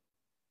မှာ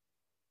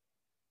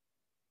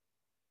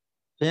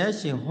ဘုရား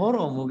ရှင်ဟော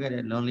တော်မူခဲ့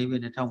တဲ့လွန်လေးပဲ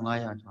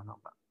2500ကျော်လော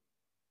က်က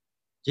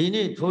ဒီ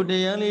နေ့ထိုတ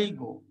ရားလေး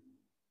ကို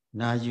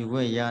နာယူခွ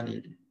င့်ရနေ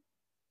တယ်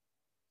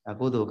ဒါ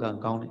ကုသိုလ်က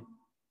ကောင်းတယ်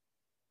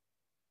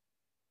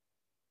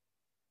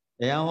တ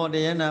ရားဟောတ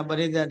ရားနာပ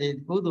ရိသတ်တွေ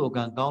ကုသိုလ်က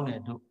ကောင်းတ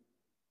ယ်တို့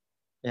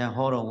တရား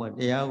ဟောတော်မူ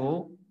တရားကို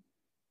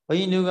ဘုန်း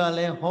ကြီးတို့ကလ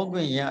ည်းဟောခွ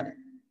င့်ရတယ်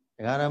ဒ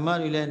ကာရမ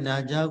တွေလည်းနာ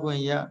ကြားခွ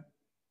င့်ရ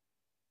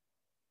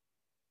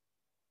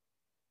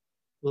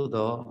သို့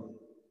တော့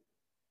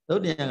သု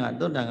တ်တန်က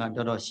တော်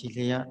တော်ရှိ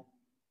လျက်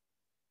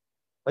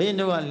ဘုန်းကြီး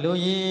တို့ကလူ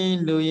ရ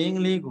င်းက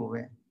လေးကို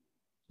ပဲ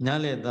နား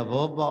လေသ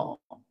ဘောပေါက်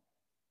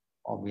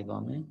ဟောပြီး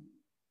သွားမယ်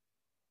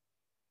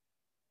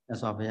မြတ်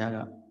စွာဘုရားကယ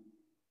ဟ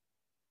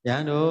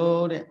န်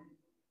တို့တဲ့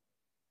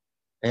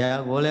ဘု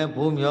ရားကိုလည်း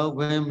ဘုမြော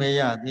ခွင့်မ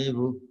ရသေး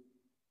ဘူး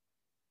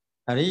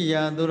အရိ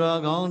ယာသူတော်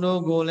ကောင်း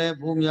တို့ကိုလည်း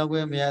ဘုမြောခွ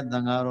င့်မရသံ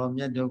ဃာတော်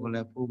မြတ်တို့ကိုလ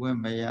ည်းဘုခွင့်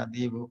မရ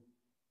သေးဘူး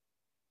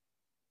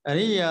အ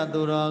ရိယာ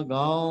သူတော်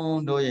ကော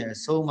င်းတို့ရဲ့အ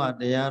ဆုံးအမ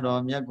တရား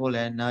တော်မြတ်ကိုလ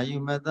ည်းနာယူ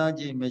မသား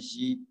ခြင်းမ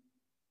ရှိ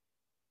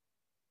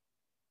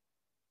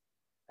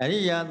အရိ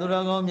ယာသူ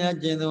တော်ကောင်းများ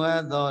ကျင့်သုံးအ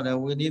ပ်သော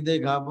ဝိနည်းသိ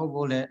က္ခာပုဂ္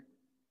ဂိုလ်လည်း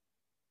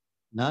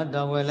နား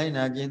တော်ဝဲလိုက်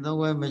နာကျင့်သုံး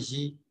ဝဲမ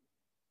ရှိ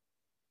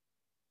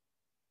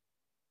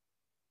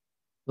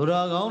သူ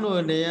တော်ကောင်း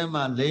တို့တရား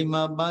မှာလိမ္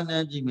မာပါဏ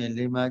ကြည့်မယ်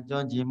လိမ္မာကြွ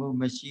ခြင်းမှု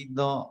မရှိ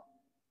သော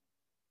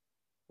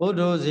ဘုဒ္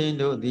ဓဇင်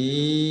တို့သ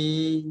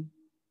ည်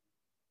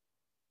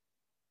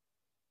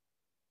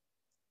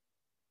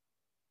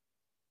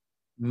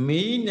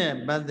မီးနဲ့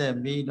ပတ်သက်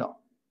ပြီးတော့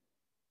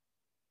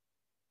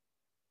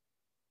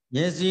မျ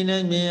က်စိ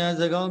နဲ့မြင်ရ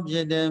စကောင်းဖြ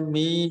စ်တဲ့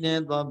မီး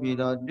နဲ့သွားပြီး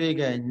တော့တွေ့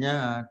ခဲ့ညာ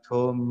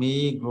ထို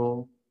မီးကို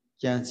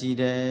ကြံစီ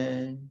တယ်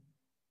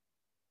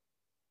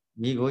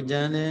မီးကို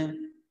ကြံတယ်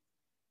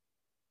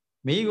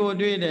မီးကို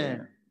တွေ့တယ်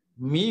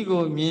မီး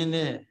ကိုမြင်တ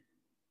ယ်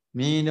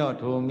မြင်တော့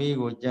ထိုမီး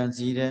ကိုကြံ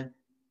စီတယ်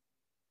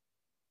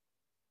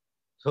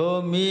ထို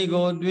မီး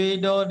ကိုတွေ့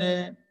တော့တ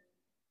ယ်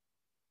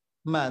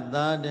မှတ်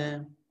သားတယ်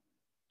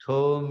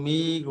ထို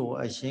မီးကို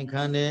အရှင်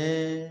ခံတယ်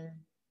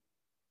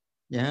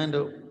ယဟန်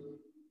တို့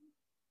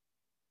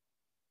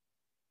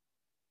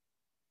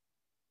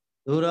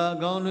သူတော်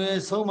ကောင်းတွေ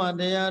ဆုံးမ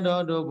တရား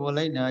တော်တို့ကို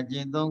လိုက်နာကျ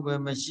င့်သုံးခွ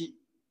င့်မရှိ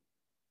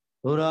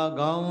သူတော်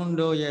ကောင်း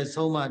တို့ရဲ့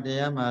ဆုံးမတ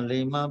ရားမှာလိ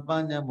မ္မာပ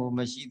န်းမှုမ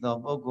ရှိသော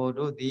ပုဂ္ဂိုလ်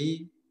တို့သည်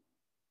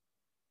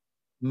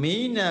မိ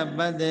နဲ့ပ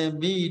တ်သက်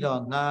ပြီး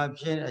တော့ငါ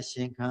ဖြစ်အရှ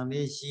င်ခံ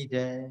လေးရှိတ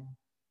ယ်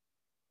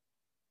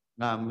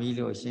ငါမိ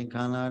လို့အရှင်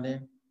ခံလာတယ်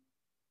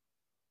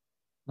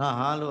ငါ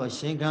ဟာလို့အ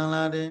ရှင်ခံ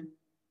လာတယ်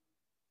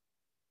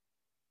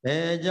ဘ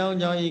ယ်အကြောင်း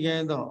ကြောင့်ဤ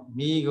ကဲ့သို့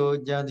မိကို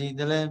ကြံစီတ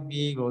ယ်လဲ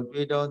မိကို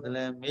တွေ့တော့တယ်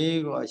လဲမိ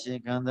ကိုအရှင်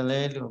ခံတယ်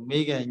လဲလို့မိ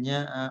က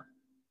ညံ့အ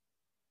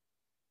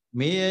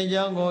မိအ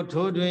ကြောင်းကို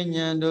ထိုးထွင်း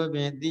ဉာဏ်တို့ဖြ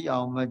င့်သိ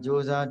အောင်မ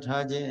ကြိုးစား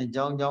ထားခြင်းအ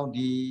ကြောင်းကြောင့်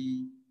ဒီ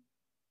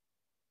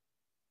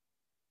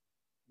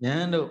ဉာ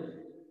ဏ်တို့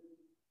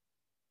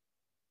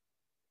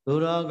သူ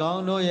တော်ကော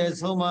င်းတို့ရဲ့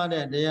ဆုံးမ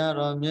တဲ့တရား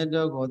တော်မြတ်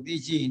တို့ကိုသိ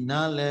ရှိ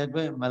နားလည်ခွ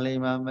င့်မလိ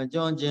မ္မာမ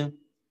ကျွမ်းခြင်း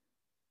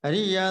အ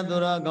ရိယာသူ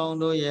တော်ကောင်း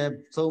တို့ရဲ့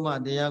ဆုံးမ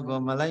တရားကို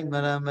မလိုက်မ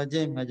ရမကျ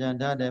င့်မကြံ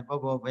ထားတဲ့ပု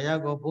ဂ္ဂိုလ်ဘု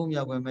ရားကိုဖူး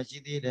မြောက်ခွင့်မရှိ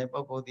သေးတဲ့ပု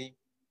ဂ္ဂိုလ်သည်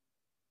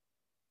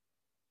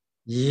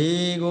ရေ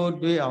ကို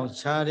တွေးအောင်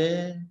ခြားတ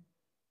ယ်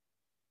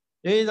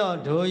တွေးတော့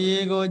ဒိုရေ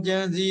ကိုကြံ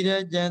စီတ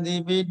ယ်ကြံစီ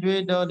ပြီး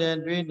တွေးတော့တယ်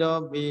တွေး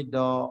တော့ပြီး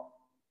တော့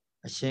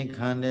အရှင်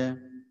ခံတယ်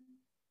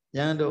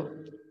ယံတို့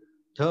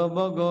ထို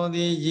ပုဂ္ဂိုလ်သ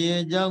ည်ရေ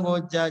အကြောင်းကို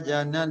ကြာကြာ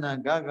နာနာ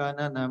ဂဂ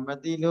နာနာမ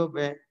သိလို့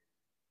ပဲ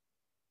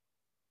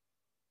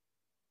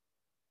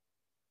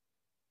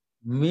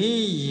မိ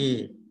ရေ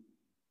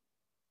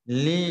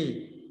လေး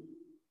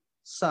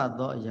စ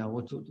သောအရာဝ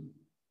တ္ထု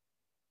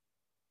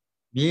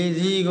မြေစ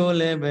ည်းကို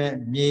လည်းပဲ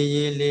မြေ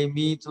ရေလေး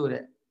မီးဆို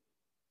တဲ့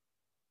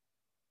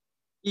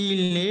ဤ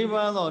လေး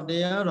ပါးသောတ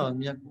ရားတော်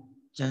မြတ်ကို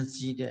ကြံစ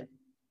ည်တဲ့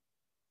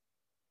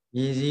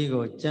မြေစည်း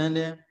ကိုကြံတ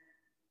ယ်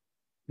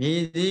မြေ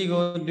စည်း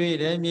ကိုတွေ့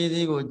တယ်မြေစ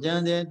ည်းကိုကြံ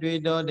တယ်တွေ့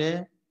တော့တယ်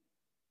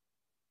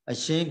အ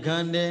ရှင်ခံ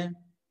တယ်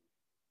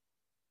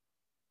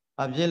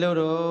ဖြစ်လို့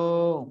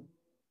တော့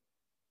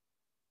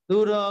သူ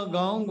တော်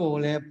ကောင်းကို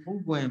လည်း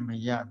ဖူးကွယ်မ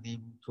ရသေး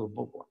ဘူးထို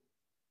ပုဂ္ဂိုလ်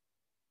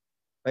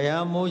ဘု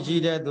ရားမိုးရှိ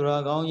တဲ့သူ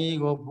တော်ကောင်းကြီး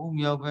ကိုဖူး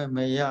မြောက်ခွင့်မ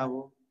ရ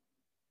ဘူး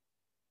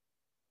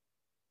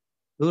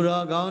သူ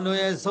တော်ကောင်းတို့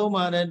ရဲ့ဆုံးမ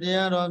တဲ့တ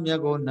ရားတော်မြ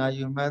တ်ကိုနာ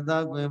ယူမ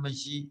သားခွင့်မ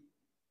ရှိ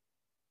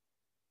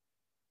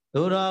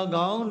သူတော်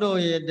ကောင်းတို့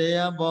ရဲ့တ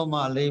ရားပေါ်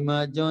မှာလိမ္မာ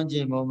ကျွမ်းကျ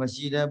င်မှုမ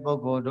ရှိတဲ့ပု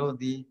ဂ္ဂိုလ်တို့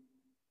သည်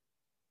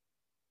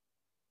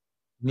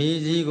မိ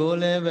စီကို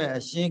လည်းပဲ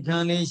အရှင်ခံ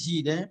လေးရှိ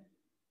တယ်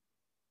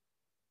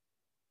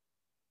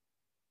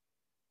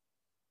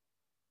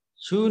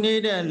ရှူနေ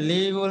တဲ့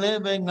လေကိုလ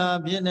ည်းပဲငါ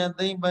ပြည့်နဲ့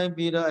သိမ့်ပိုက်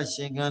ပြီးတော့အ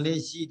ရှင်ခံ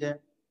လေးရှိတယ်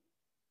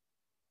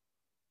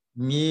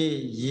မြေ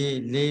ရေ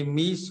လေ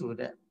မီးဆို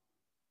တဲ့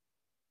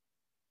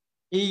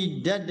ဤ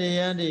ဓာတ်တ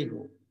ရားတွေ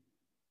ကို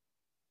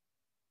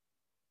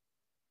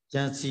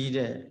ကြံစည်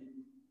တဲ့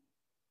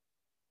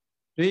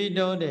တွေး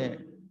တောတဲ့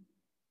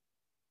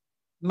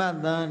မှတ်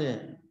သားတဲ့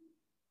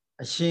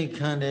အရှင်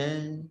ခံတဲ့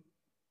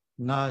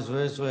ငါ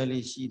ဆွဲ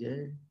လေးရှိတ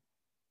ယ်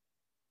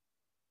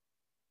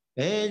ဘ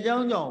ယ်အကြော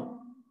င်းကြောင့်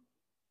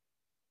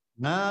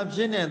ငါဖြ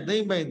စ်နေသိ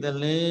မ့်ပိုက်တယ်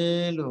လေ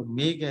လို့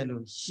မေးခဲ့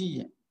လို့ရှိရ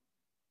င်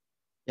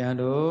ကျန်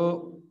တို့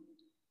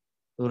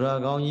သူ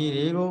တော်ကောင်းကြီး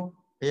တွေကို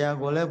ဘုရား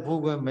ကိုလည်း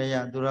ဖူးခွင့်မရ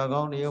သူတော်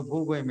ကောင်းတွေကို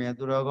ဖူးခွင့်မရ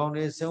သူတော်ကောင်း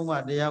တွေဆုံးမ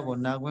တရားကို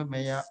နာခွင့်မ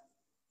ရ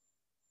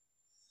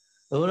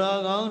သူ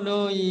တော်ကောင်း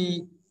တို့ဤ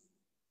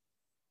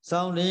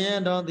စောင့်တ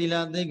ရားတော်သီလ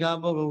သိက္ခာ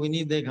ပုဂ္ဂိုလ်ဝိန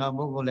ည်းသိက္ခာ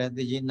ပုဂ္ဂိုလ်လည်း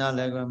သိချင်းနားလ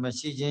ည်းမ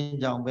ရှိခြင်း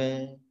ကြောင့်ပဲ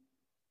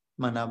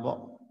မှန်တာပေါ့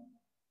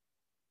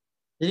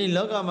ဒီ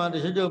လောကမှာတ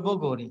ချို့ပု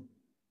ဂ္ဂိုလ်တွေ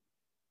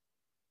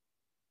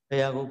ဘု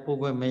ရားကိုဖူး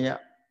ခွင့်မရ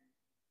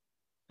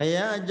ဘု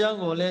ရားအကြောင်း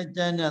ကိုလည်း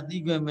ကြံ့ကြသိ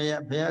ခွင့်မရ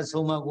ဘုရား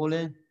ဆုံးမကိုလ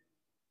ည်း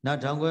နား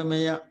ထောင်ခွင့်မ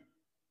ရ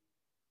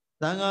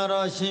သံဃာ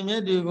တော်ရှင်မြ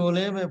တ်တွေကိုလ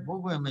ည်းပဲ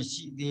ဖူးခွင့်မ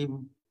ရှိသေး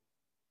ဘူး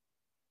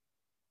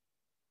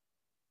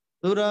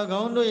သူတော်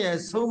ကောင်းတို့ရဲ့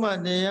ဆုံးမ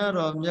တရား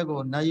တော်မြတ်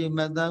ကိုနာယူ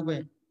မှတ်သားခွ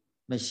င့်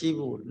မရှိ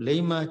ဘူးလိ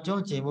မ္မာကျွ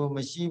မ်းကျင်မှုမ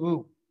ရှိ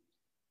ဘူး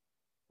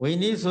ဝိ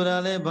နည်းဆိုတာ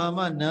လည်းဘာ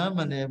မှနားမ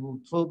လည်ဘူး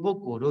ထိုပုဂ္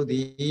ဂိုလ်တို့သ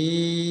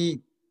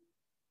ည်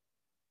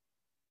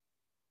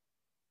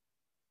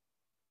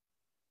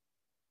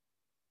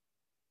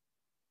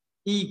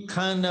ဤခ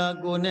န္ဓာ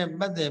ကိုယ်နဲ့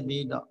ပတ်သက်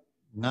ပြီးတော့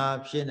ငါ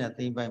ဖြစ်နေ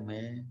သိမ့်ပိုက်မ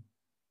ယ်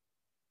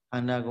ခ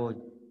န္ဓာကိုယ်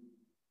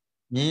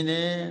မြင်တ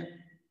ယ်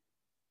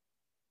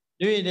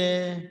တွေ့တ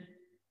ယ်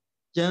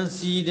ကြံစ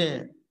ည်တဲ့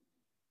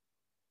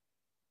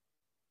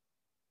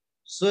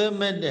ဆွဲ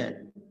မဲ့တဲ့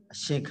အ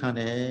ရှင်ခံ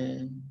တယ်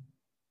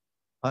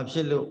ဘာဖြ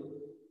စ်လို့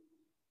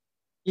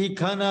ဤ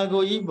ခန္ဓာ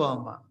ကိုယ်ဤပေါ်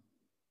မှာ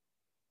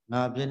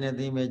ငါဖြစ်နေ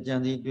သိမဲ့ကြံ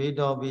စည်တွေး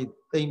တော်ပြီး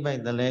သိမ့်ပို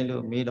က်တယ်လေ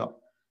လို့မေးတော့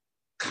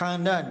ခ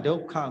န္ဓာဒု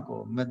က္ခ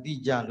ကိုမသိ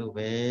ကြလို့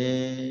ပဲ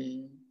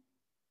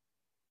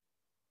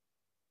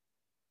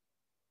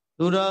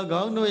သူတော်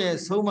ကောင်းတို့ရဲ့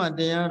ဆုံးမတ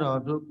ရား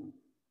တော်တို့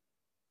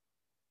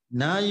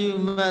နာယူ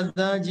မှတ်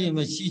သားခြင်းမ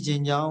ရှိခြ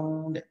င်းကြောင့်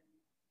တဲ့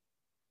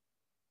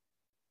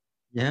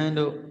ယဟန်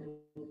တို့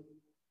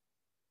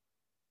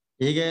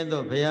ဒီကဲ့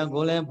သို့ဘုရား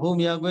ကိုလည်းဖူး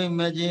မြောက်ခွင့်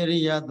မကြည်ရိ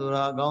ယသူ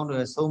တော်ကောင်း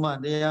တို့ဆုံးမ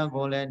တရား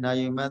ကိုလည်းနာ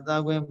ယူမှတ်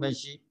သားခွင့်မ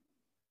ရှိ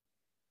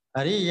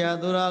အရိယာ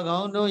သူတော်ကော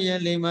င်းတို့ရဲ့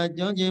လိမ္မာ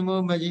ကျွမ်းကျင်မှု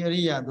မရှိအ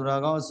ရိယာသူ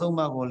တော်ကောင်းဆုံးမ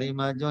ကိုလိမ္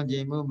မာကျွမ်းကျ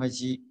င်မှုမ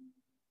ရှိ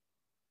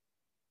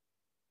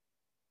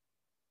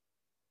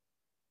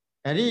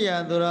အရိယာ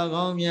သူတော်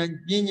ကောင်းများ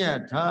ပညာ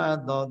ထား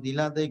သောသီလ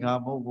သိက္ခာ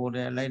ပုဂ္ဂိုလ်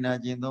တဲ့လိုက်နာ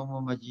ခြင်းသုံးမှု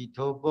မရှိ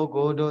ထိုပုဂ္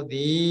ဂိုလ်တို့သ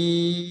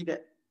ည်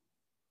တဲ့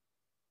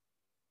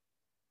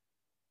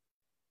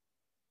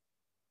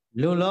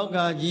လူလောက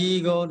ကြီး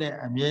ကိုတဲ့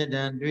အမြဲတ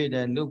မ်းတွေ့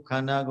တဲ့လူခ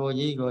န္ဓာကိုယ်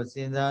ကြီးကိုစ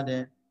ဉ်းစား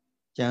တဲ့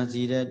ကြံစ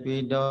ည်တဲ့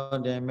တွေးတော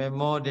တဲ့မေ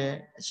မောတဲ့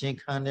အရှင်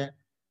ခံတဲ့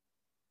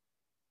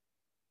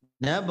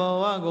နတ်ဘ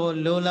ဝကို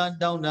လိုလား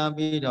တောင်းတ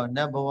ပြီးတော့န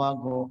တ်ဘဝ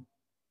ကို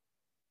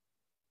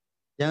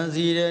ကြံစ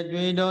ည်တဲ့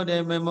တွေးတော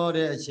တဲ့မေမော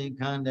တဲ့အရှင်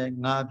ခံတဲ့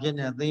ငါဖြစ်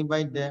နေသိမ့်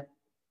ပိုက်တဲ့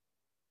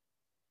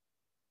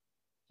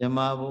ဇမ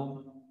ဘု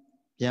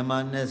ဇမ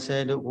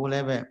20တို့ကိုလ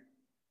ည်းပဲ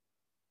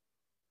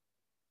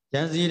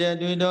ကြံစည်တဲ့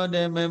တွေးတော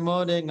တဲ့မေ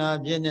မောတဲ့ငါ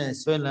ဖြစ်နေ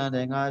ဆွဲလန်း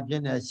တဲ့ငါဖြ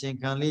စ်နေအရှင်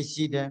ခံလေး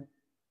ရှိတဲ့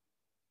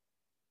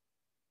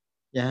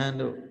ယဟန်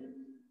တို့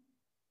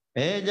ဘ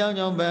ယ်အကြောင်း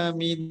ကြောင့်ဗာ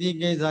မိတိ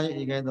ကိစ္စ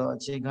ဤကဲ့သို့အ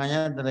ခြေခံရ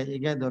တဲ့ဤ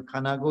ကဲ့သို့ခ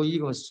န္ဓာကိုယ်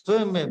ကြီးကိုဆွဲ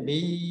မဲ့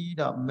ပြီး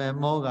တော့မေ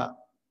မောက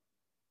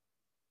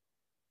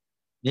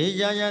နေ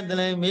ကြရတ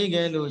လည်းမိ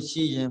ခဲ့လို့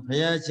ရှိရင်ဘု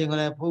ရားရှင်က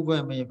လည်းဖူးခွ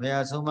င့်မေဘု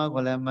ရားဆုံးမ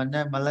ကိုလည်းမ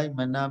နဲ့မလိုက်မ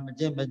နာမ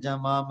ကျင့်မကြံ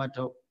မ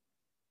ထုတ်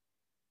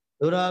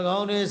သူတော်ကော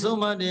င်းတွေဆုံး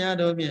မတရား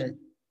တို့ဖြင့်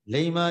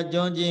လိမ္မာ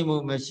ကျွမ်းကျင်မှု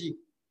မရှိ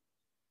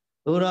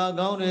သူတော်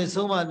ကောင်းတွေ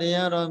ဆုံးမတ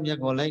ရားတော်မြတ်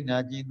ကိုလိုက်နာ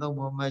ကျင့်သုံး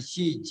မှုမ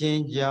ရှိခြ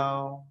င်းကြော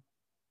င့်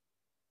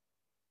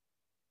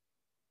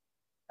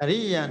အရိ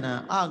ယာနာ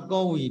အ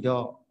ကောဝီ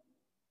တော့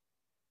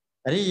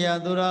အရိယာ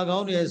သူတော်ကော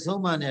င်းတွေ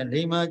ဆုံးမနဲ့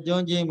လိမ္မာကျွ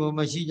မ်းကျင်မှု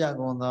မရှိကြ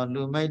ကုန်သော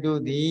လူမိုက်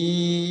တို့သ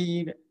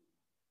ည်တဲ့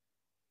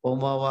ဘုံ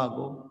ဘဝ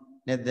ကို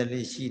နဲ့တ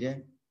လေးရှိတယ်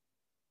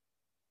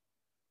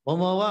ဘုံ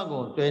ဘဝ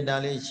ကိုတွေ့တာ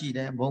လေးရှိတ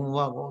ယ်ဘုံဘဝ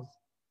ကို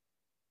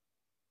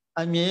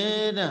အမြဲ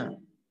တမ်း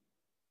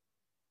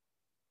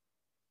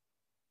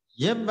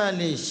ရပ်ပတ်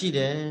လေးရှိတ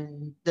ယ်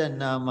တဏ္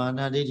ဍာမာန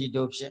ဒိဋ္ဌိ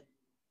တို့ဖြင့်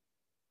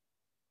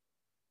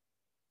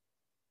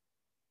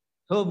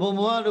ထိုဘုံ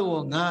ဘဝတို့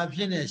ကိုငါအဖြ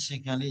စ်နဲ့ရှ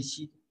င်ခံလေး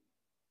ရှိတယ်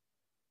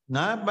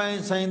ငါပိုင်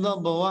ဆိုင်သော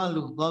ဘဝ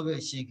လို့သောပဲ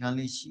ရှင်ခံ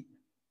လေးရှိတယ်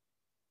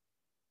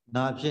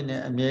ငါဖြစ်နေ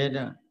အမြဲတ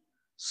မ်း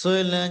ဆွေ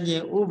လန်းခြ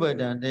င်းဥပ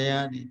ဒံတ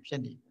ရားတွေဖြ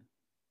စ်နေတယ်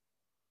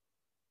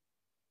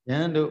ယ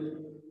န္တု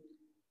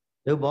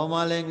ဒီဘော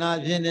မှာလည်းငါ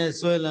ဖြစ်နေ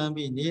ဆွေလန်း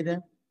ပြီးနေတ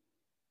ယ်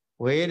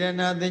ဝေဒ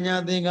နာတင်ညာ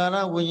သင်္ခါရ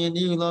ဝိညာဉ်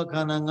ဒီသောခ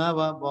န္ဓာ၅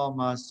ပါးပေါ်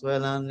မှာဆွဲ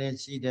လန်းနေ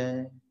ရှိတယ်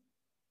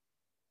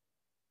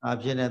။အ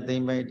ဖြစ်နဲ့သိ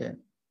မ့်ပိုက်တဲ့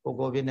ပုဂ္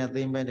ဂိုလ်ဖြစ်နဲ့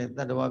သိမ့်ပိုက်တဲ့တ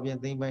တ္တဝါဖြစ်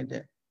သိမ့်ပိုက်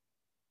တဲ့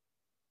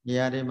နေ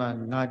ရာတွေမှာ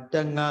ငါတ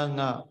ငါ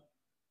ငါ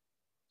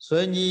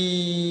ဆွဲ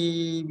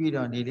ညီးပြီး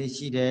တော့နေလေး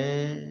ရှိတယ်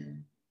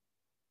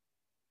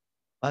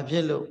။ဘာဖြ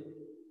စ်လို့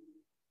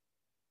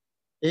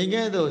ဧ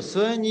ကဲ့သို့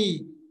ဆွဲညီး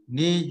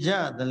နေကြ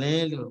သလဲ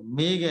လို့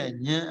မေးခဲ့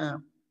ဉာဏ်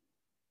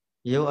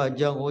ရုပ်အ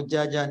ကြောင်းကို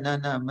ကြာကြာနာ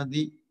နာမ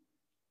သိ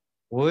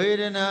ဝေ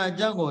ဒနာအ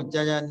ကြောင်းကို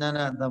ကြာကြာနာ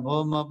နာသ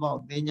ဘောမပေါက်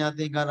တင်ညာသ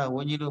င်္ခါရ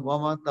ဝิญဉ်တို့ဘော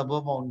မှာသ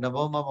ဘောပေါက်သ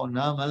ဘောမပေါက်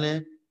နားမလဲ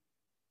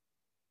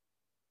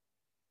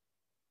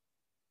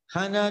ခ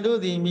န္ဓာတို့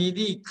သည်မြည်သ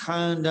ည့်ခ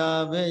န္ဓာ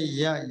ပဲ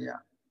ရရ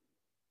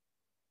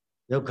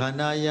ရုပ်ခန္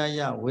ဓာရ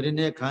ရဝေဒ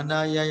နာခန္ဓာ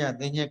ရရ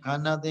သင်္ညခ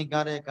န္ဓာသင်္ခါ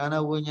ရခန္ဓာ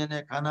ဝิญဉ်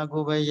နဲ့ခန္ဓာ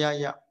ကိုယ်ပဲရ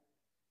ရ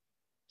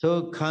ထို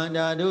ခန္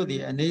ဓာတို့သ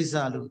ည်အနိစ္စ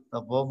လို့သ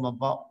ဘောမ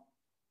ပေါက်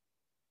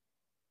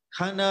ခ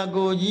န္ဓာ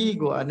ကိုယ်ကြီး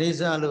ကိုအနိစ္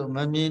စလို့မ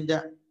မြင်တ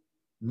တ်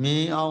မြ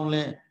င်အောင်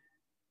လဲ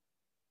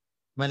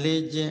မ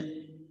လေးခြင်း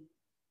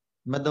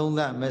မသုံးသ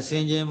မစ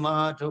င်ခြင်းမ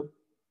အားထုတ်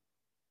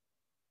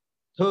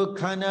ထို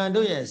ခန္ဓာ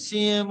တို့ရဲ့ဆ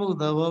င်းရဲမှု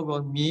သဘော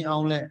ကိုမြင်အော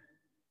င်လဲ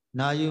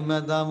နာယူမ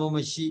သားမှုမ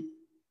ရှိ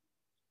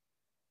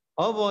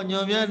ဩဘောညွ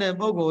န်ပြတဲ့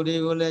ပုဂ္ဂိုလ်တွေ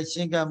ကိုလည်းရှ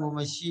င်းကပ်မှုမ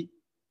ရှိ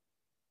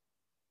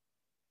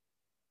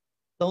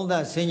သုံးသ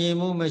ဆင်ခြင်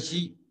မှုမ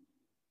ရှိ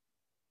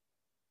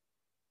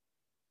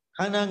ခ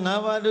န္ဓာ၅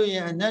ပါးတို့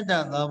ရဲ့အနတ္တ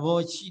သဘော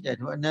ရှိတယ်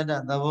ထိုအနတ္တ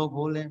သဘော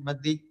ကိုလည်းမ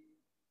သိ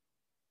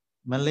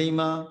မလိမ္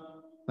မာ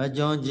မ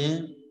ကြောခြင်း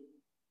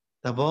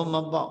သဘောမ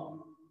ပေါက်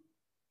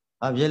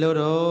အဖြစ်လို့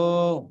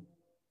တော့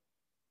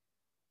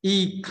ဤ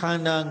ခ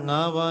န္ဓာ၅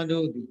ပါး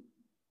တို့သည်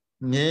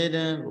မြဲတ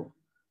မ်းကို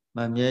မ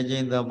မြဲခြ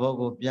င်းသဘော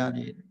ကိုပြ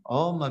နေတယ်။ဩ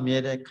မမြဲ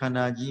တဲ့ခန္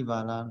ဓာကြီးပါ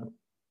လားလို့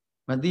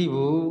မသိ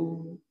ဘူး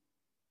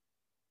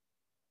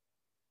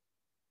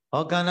။ဩ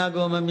ခန္ဓာ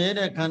ကိုမမြဲ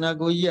တဲ့ခန္ဓာ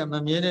ကိုယ်ကြီးကမ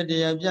မြဲတဲ့တ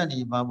ရားပြနေ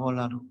ပါဘော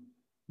လားလို့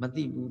မ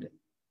သိဘူးတဲ့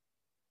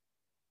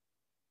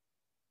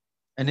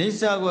အနိစ္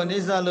စကိုအနိ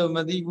စ္စလို့မ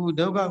သိဘူး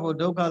ဒုက္ခကို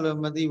ဒုက္ခလို့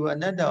မသိဘူးအ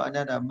နတ္တကိုအန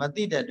တ္တမ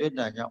သိတဲ့တွေ့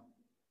တာကြောင့်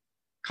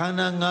ခန္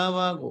ဓာ၅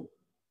ပါးကို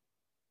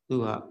သူ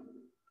ဟာ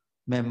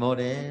မဲ့မော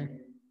တယ်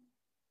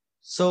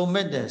စုံ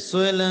မဲ့တဲ့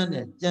ဆွဲလန်း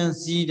တဲ့ကြံ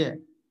စည်တဲ့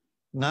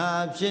ငါ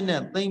အဖြစ်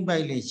နဲ့သိမ့်ပို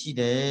က်လေးရှိ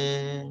တ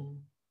ယ်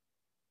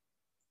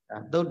ဒါ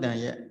သုတ်တန်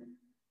ရဲ့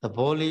သ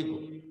ဘောလေး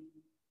ကို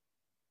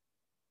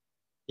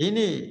ဒီ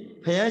နေ့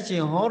ဘုရားရှ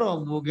င်ဟောတော်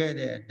မူခဲ့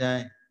တဲ့အတို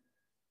င်း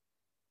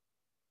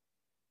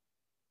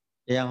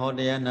တရားဟောတ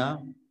ရားနာ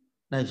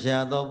နှဖြာ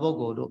သောပုဂ္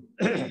ဂိုလ်တို့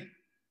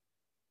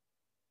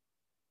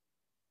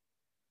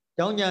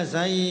ကြောင်းကြ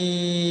ဆိုင်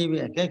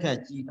ပြီးအခက်ခက်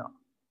ကြည့်တော့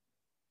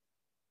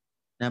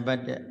နံပါ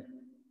တ်1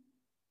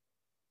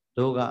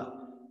တို့က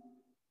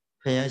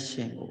ဘုရားရှ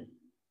င်ကို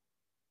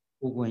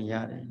ဥကွင်ရ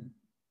တယ်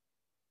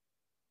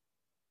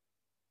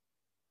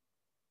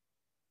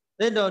သ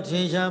စ်တော်ထ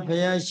င်ရှားဘု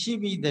ရားရှိ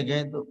ပြီတက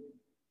ယ်တော့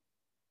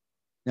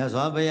မြတ်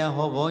စွာဘုရား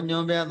ဟောပေါ်ညွှ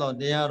န်ပြသော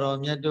တရားတော်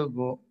မြတ်တို့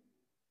ကို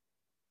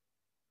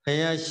ဘု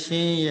ရားရှ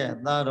င်ရဲ့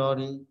သားတော်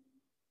ဒီ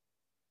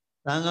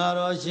သံဃာ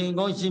တော်ရှင်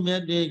ကုန်းရှင်မြ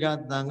တ်တွေက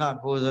သံဃာ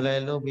ကိုယ်စားလှ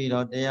ယ်လုပ်ပြီး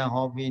တော့တရား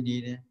ဟောပြီးနေ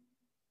တယ်။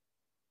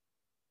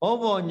ဟော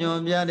ပေါ်ညွှ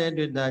န်ပြတဲ့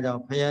တွေ့တာကြော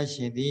င့်ဘုရားရှ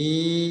င်သ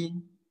ည်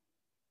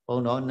ဘုံ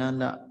တော်နန္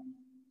ဒ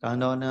ကံ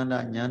တော်နန္ဒဉာ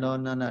ဏ်တော်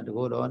နန္ဒတ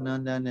ကုတော်န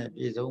န္ဒနဲ့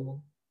ပြည့်စုံမှု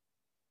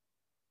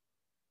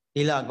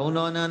သီလဂုဏ်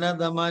တော်နန္ဒ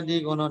သမာဓိ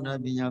ဂုဏ်တော်နန္ဒ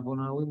ပညာဂုဏ်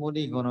တော်ဝိမု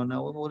ക്തി ဂုဏ်တော်နန္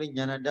ဒဝိမု ക്തി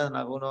ဉာဏတသ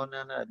နာဂုဏ်တော်န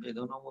န္ဒပြည့်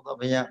စုံတော်မူသော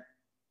ဘုရား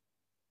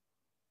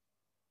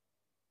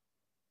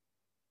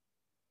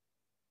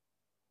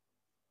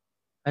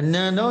အန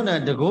န္တောနဲ့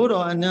တကု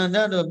တော်အနန္တ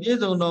တို့ပြည့်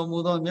စုံတော်မူ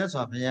သောမြတ်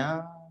စွာဘု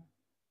ရား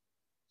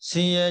ဆ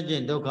င်းရဲခြ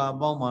င်းဒုက္ခအ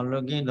ပေါင်းမှလွ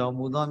တ်ကင်းတော်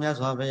မူသောမြတ်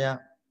စွာဘုရား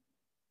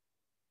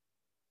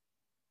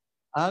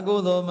အာဟု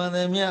သောမန္တ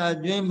မြတ်အ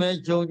ကျွင်းမဲ့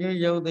ချုပ်ခြင်း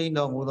ရုပ်သိမ်း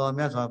တော်မူသော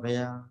မြတ်စွာဘု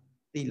ရား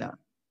သိလား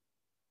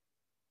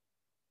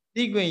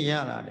သိခွင့်ရ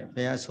လာတယ်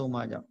ဘုရားဆုံးမ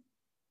ကြောင့်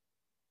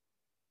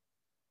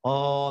ဩ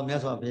မြ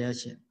တ်စွာဘုရား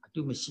ရှင်အ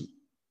တုမရှိ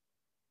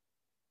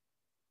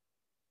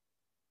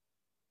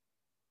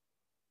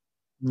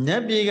န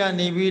တ်ပြည်က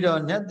နေပြီး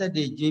တော့နတ်သက်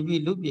တွေကြည်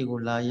ပြီးလူပြည်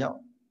ကိုလာရောက်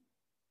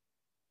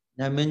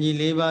နတ်မင်းကြီး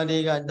၄ပါးတွေ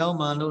ကတောင်း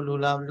ပန်လို့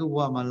လူဘဝ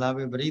မှာလာ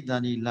ပြီးပရိသ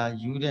န္တိလာ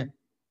ယူတဲ့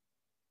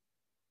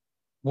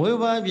မွေး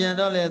ဖွားပြန်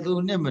တော့လေသူ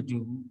နဲ့မတူ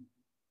ဘူး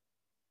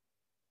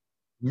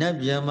နတ်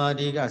ဗျမာ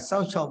တွေကစော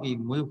က်ချောက်ပြီး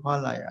မွေးဖွား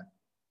လာရ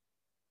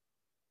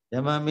ဗျ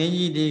မမင်း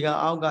ကြီးတွေက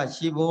အောက်က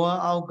ရှီဘဝ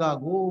အောက်က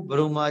ကိုဘ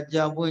ရုံမာ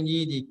ကြာပွင့်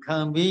ကြီးတွေခံ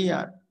ပေးရ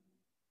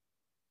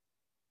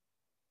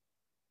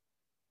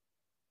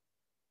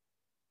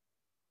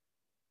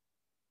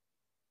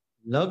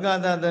လောက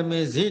သတမေ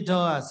ဇိ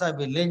ထောအစပ်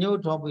ပြီးလက်ညှိုး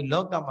ထောပြီး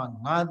လောကမှာ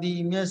ငါသည်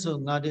အမျက်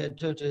ဆုံးငါသည်အ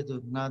ထွတ်ထွတ်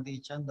သို့ငါသည်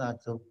ချမ်းသာ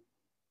ဆုံး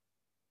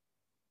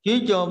ကြ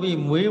ည်ကြော်ပြီး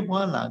မွေး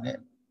ဖွားလာခဲ့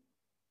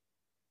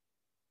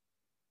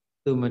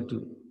သူမတူ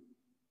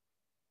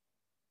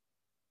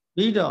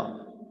ပြီးတော့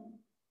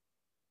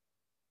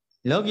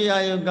လောကီအာ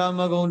ယုကာမ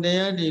ဂုဏ်တ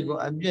ရားတွေကို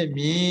အပြည့်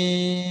မြ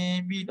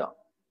င်ပြီးတော့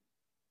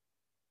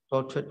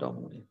တော်ထွက်တော်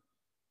မူတယ်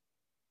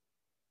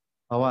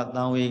ဘဝတ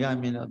န်ဝေက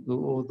မြင်တော့သူ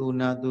အိုသူ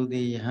နာသူသ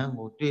ည်ယဟန်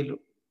ကိုတွေ့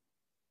လို့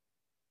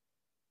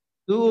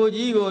သူအို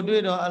ကြီးကို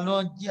တွေ့တော့အလွ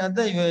န်အသ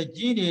က်ရွယ်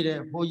ကြီးနေတဲ့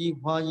ဖိုးကြီး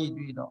ဖွားကြီး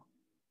တွေ့တော့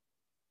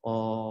ဩ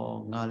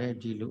ငါလည်း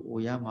ဒီလိုအို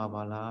ရမှာ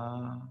ပါ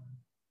လား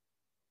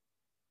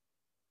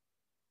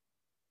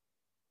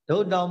ဒု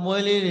တ်တောင်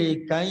မွေးလေးတွေ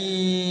ကို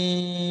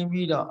င်း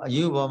ပြီးတော့အ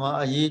ယူပေါ်မှာ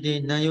အရေးတွေ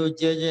နံရိုး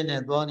ကျဲကျဲ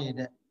နဲ့သွားနေ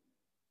တဲ့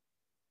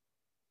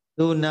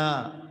သူနာ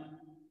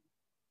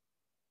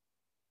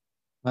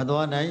မ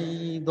သွားနိုင်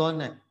သွား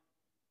နိုင်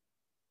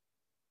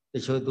တ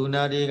ချို့သူ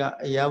နာတွေက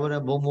အရာဘရ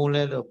ဘုံဘုံ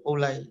လဲလို့ပုတ်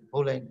လိုက်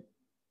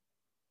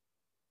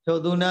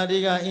ချို့သူနာတွေ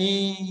ကအ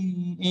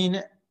င်း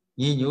နဲ့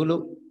ညီညွတ်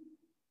လို့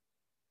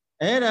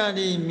အဲ့ဒါ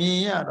ဒီမြင်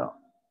ရတော့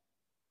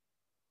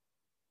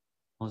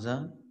ဟုတ်စ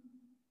မ်း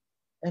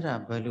အဲ့ဒါ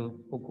ဘယ်လို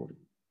ပုဂ္ဂိုလ်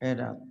အဲ့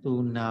ဒါသူ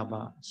နာ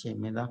ပါအရှင်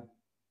မင်းသား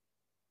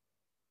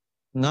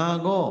ငါ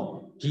ကော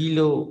ဒီ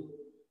လို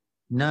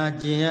နာ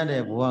ကျင်ရ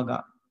တဲ့ဘဝက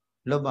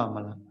လွတ်ပါမ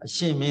လားအ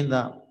ရှင်မင်း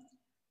သား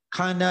ခ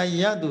န္ဓာ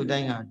ရသူတို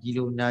င်းကဒီ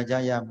လိုနာကြ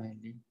ရမယ်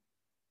လေဩ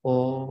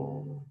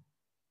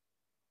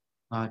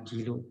ငါဒီ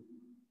လို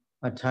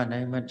မထ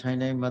နိုင်မထိုင်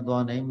နိုင်မ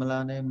သွားနိုင်မလာ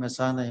နိုင်မ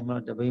စားနိုင်မ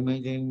လို့တပိမိ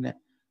တ်လေးနဲ့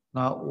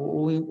ငါ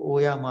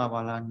အိုးရမှာပါ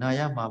လားနာ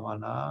ရမှာပါ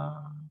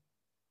လား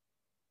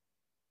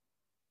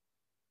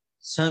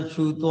ဆံ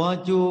ဖြူသွား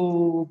ကြိုး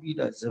ပြီး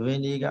တော့သပင်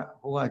ကြီးက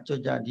ဟိုကကြွ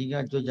ကြဒီက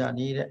ကြွကြ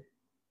နေတဲ့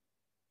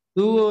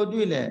သူ့ကို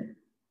တွေ့လဲ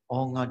ဩ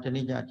ငါတ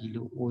နေ့ကျဒီ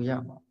လိုအိုရ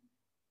မှာ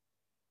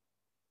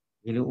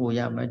ဒီလိုအိုရ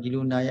မယ်ဒီ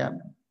လိုနာရမ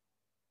ယ်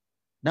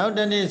နောက်တ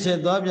နေ့ဆက်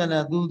သွားပြန်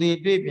တဲ့သူတွေ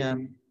တွေ့ပြန်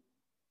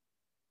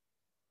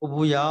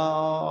ဘူရော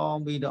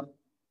င်ပြီးတော့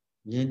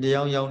ရင်တ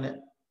ယောက်ယောက်နဲ့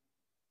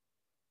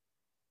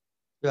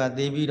ကြွ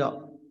သေးပြီးတော့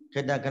ခ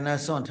က်တကန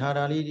စွန့်ထား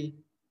တာလေးဒီ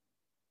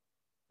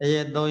တရ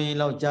က်သုံးရင်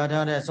လောက်ကြား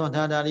ထားတဲ့စွန့်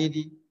ထားတာလေး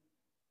ဒီ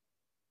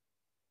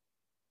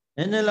န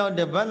ည်းနည်းလောက်တ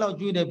စ်ပတ်လောက်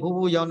ကျွေးတဲ့ဘူ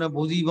ရောင်တဲ့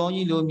ဘူစီပေါင်း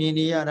ကြီးလိုမြင်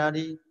နေရတာ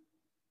ဒီ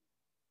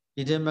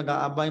ထဲမှာက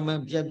အပိုင်မ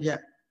ပြက်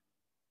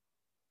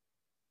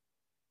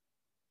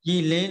ကြ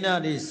ည်လင်းတာ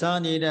တွေစား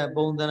နေတဲ့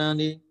ပုံသဏ္ဍာန်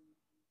တွေ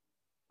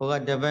ဟိုက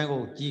တပန်း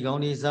ကိုကြည်ကော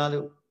င်းတွေစား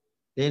လို့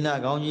လင်းနာ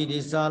ကောင်းကြီးတွေ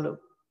စားလို့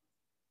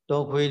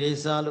တော်ခွေတွေ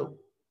စားလို့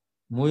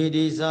မွေ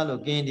တွေစား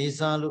လို့ကင်းတွေ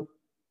စားလို့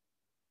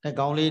အ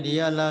ကောင်လေးတွေ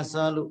လာ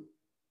စားလို့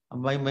အ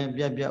ပိုင်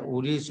ပြက်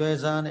ဦးလေးဆွဲ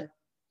စားနဲ့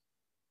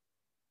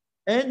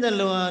အဲ့ဒီ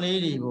လိုဟာလေး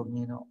တွေကိုမြ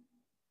င်တော့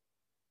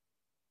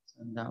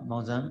ဒါမော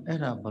င်စံအဲ့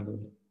ဒါဘ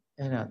လို့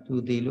အဲ့ဒါသူ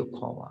သေးလို့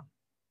ခေါ်ပါ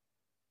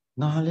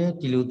ငါလည်း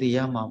ဒီလိုသေးရ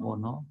မှာပေါ့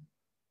နော်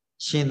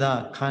ရှင်သာ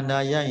ခန္ဓာ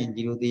ရရင်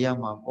ဒီလိုသေးရ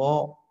မှာ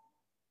ပေါ့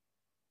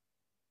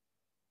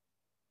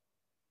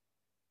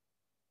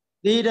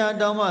သေတာ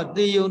တောင်မှ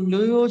သေယုံ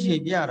နွေးရိုးချေ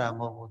ပြတာ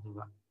မဟုတ်ဘူးသူက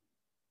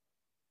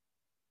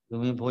လူ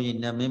မင်းဘုန်းကြီး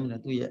နတ်မင်းမ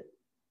နဲ့သူ့ရဲ့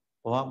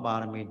ဘဝပါ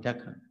ရမီတက်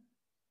ခံ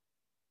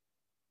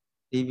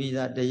ဒီပြီး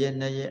သား1ရက်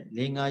2ရက်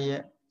4 5ရ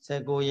က်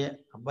19ရက်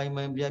အပိုင်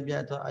ပြ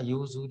သွားအယူ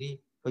စုဒီ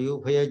ဖယု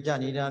ဖယကြ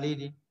နေတာလေး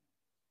ဒီ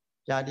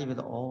ကြားတိပြီး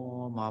တော့ဩ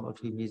မာပထ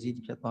ဝီမြေစည်း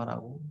ဖြစ်သွားတာ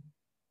ကို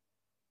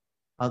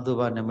အတု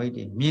ပနမိတ်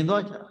တွေမြင်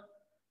တော့ကြ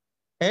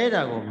အဲ့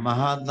ဒါကိုမ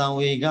ဟာတံ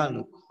ဝေက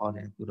လို့ခေါ်တ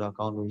ယ်သူတော်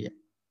ကောင်းတို့ရဲ့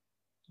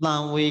တံ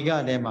ဝေက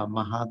ထဲမှာမ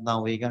ဟာတံ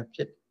ဝေကဖြ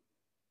စ်တယ်။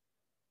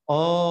ဩ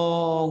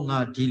ငါ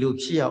ဒီလို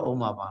ဖြစ်ရအောင်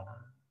မှာပါ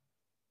လား။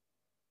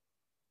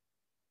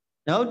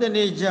နောက်တ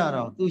နေ့ကျ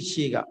တော့သူ့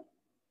ရှိက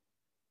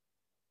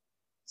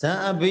ဇံ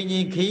အဘိညာ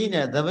ဉ်ခီး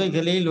နဲ့သပိတ်က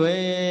လေးလွ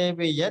ယ်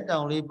ပြီးရက်တော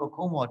င်လေးပ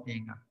ခုံးပေါ်တ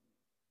င်က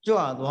ကြွ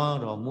သွား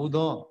တော့မူ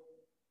သော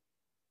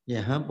ယ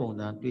ဟန်ပုံ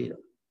စံတွေ့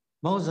တော့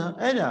မောင်စံ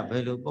အဲ့ဒါဘ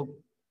ယ်လိုပုဂ္ဂို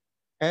လ်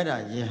အဲ့ဒါ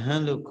ယဟ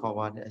န်လို့ခေါ်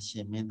ပါတဲ့အရှ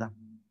င်မင်းသား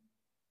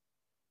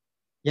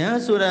ယဟ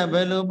န်ဆိုတာဘ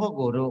ယ်လိုပုဂ္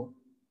ဂိုလ်တို့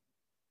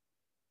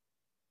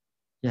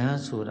ယဟန်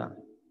ဆိုတာ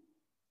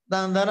တ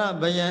န္တရ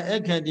ဘယံအ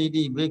ခတ္တိ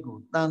တိဘိက္ခု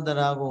တန္တ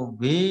ရာကို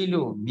ဘေး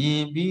လို့မြ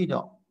င်ပြီး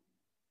တော့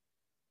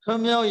ထွ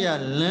မြောက်ရ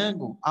လမ်း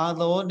ကိုအာ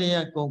သောတ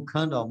ရားကုန်ခ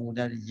န်းတော်မူ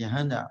တဲ့ယဟ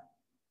န္တာ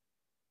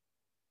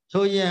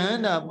ဆိုယဟ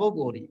န္တာပုဂ္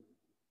ဂိုလ်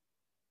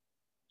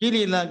ကိ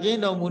လေသာကင်း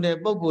တော်မူတဲ့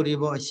ပုဂ္ဂိုလ်တွေ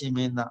ပေါ့အရှင်မ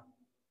င်းသား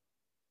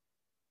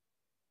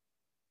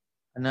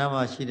အနာ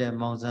မှာရှိတဲ့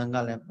မောင်စံက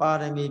လည်းပါ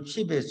ရမီဖြ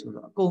စ်ပဲဆို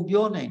တော့အကုန်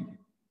ပြောနိုင်တယ်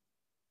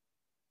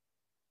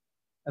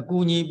အကူ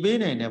ညီပေး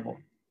နိုင်တယ်ပေါ့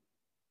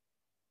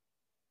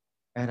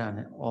အဲ့ဒါ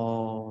နဲ့ဩ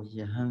ယ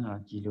ဟန်က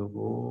ကြည်လို့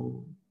ကို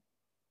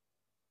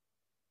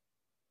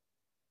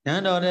န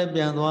န်းတော်ထဲပြ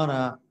န်သွား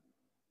တာ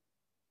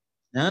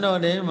နန်းတော်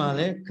ထဲမှာ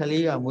လည်းခ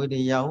လေးကမွေးတ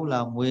ယ်ရာဟုလာ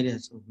မွေးတယ်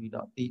ဆိုပြီး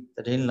တော့ဒီသ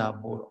တင်းလာ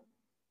ပို့တော့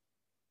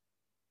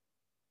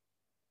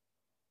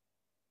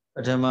ပ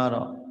ထမ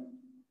တော့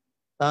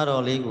သား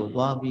တော်လေးကို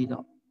သွားပြီး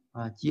တော့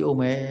ကြည်အောင်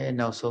မယ်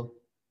နောက်ဆုံး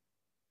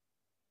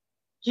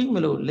ကြည့်မ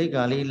လို့လက်က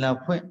လေးလာ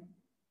ဖွင့်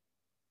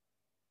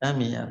တမ်း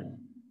မြင်ရတယ်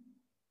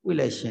ဝိ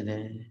လိုက်ရှင်တ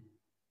ယ်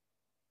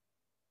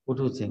ဘု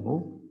ထုဇင်ကို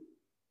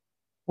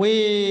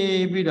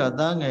ဝေးပြီးတော့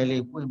သားငယ်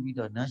လေးပွင့်ပြီး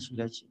တော့နမ်းရှူ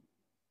လိုက်ချင်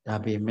ဒါ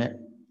ပေမဲ့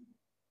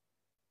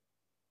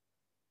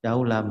ရာ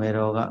ဟုလာမေ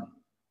တော်က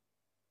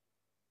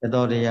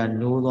တော်တရား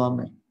နိုးသွားမ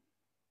ယ်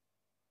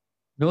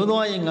နိုး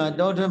သွားရင်ငါ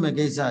တောထွက်မဲ့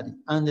ကိစ္စဒီ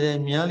အန္တရာယ်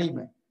များလိမ့်မ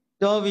ယ်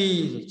တော်ပြီ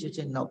ဆိုချက်ချ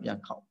င်းနောက်ပြန်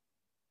ခောက်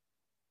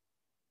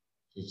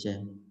ချက်ချ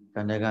င်းက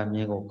န္တကမြ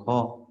င်းကို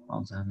ခေါ်အော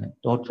င်ဆန်းနဲ့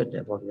တောထွက်တ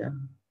ယ်ပေါ့ဗျာ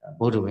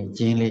ဘုဒ္ဓဝင်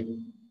ကျင်းလေး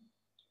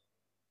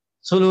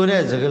ဆိုလို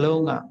တဲ့စကား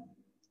လုံးက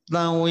တ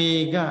န်ဝေ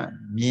က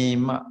မြင်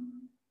မှ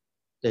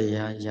တ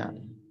ရားရတ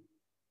ယ်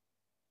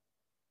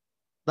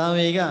တန်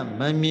ဝေက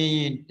မမြင်ရ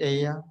င်တ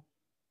ရား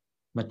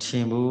မထ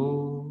င်ဘူး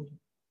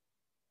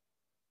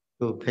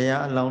သူဖရာ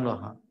အလောင်းတော်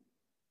ဟာ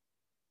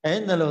အဲ့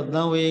ဒါလို့တ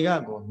န်ဝေက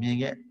ကိုမြင်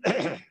ခဲ့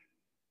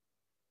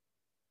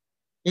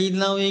ဤ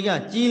တန်ဝေက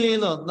ကြီးလေး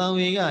တော့တန်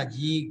ဝေက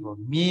ကြီးကို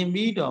မြင်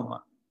ပြီးတော့မှ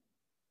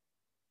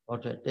ဟော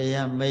တဲ့တ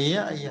ရားမရ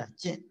အရာ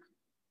ကျင့်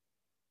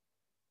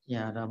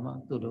ညာဓမ္မ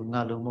သူတို့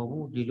ငါလိုမဟု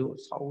တ်ဘူးဒီလို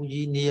အဆောင်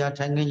ကြီးနေရာ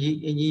ထိုင်ခင်းကြီး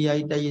အင်ကြီးရာ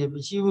ကြီးတိုက်ရမ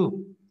ရှိဘူး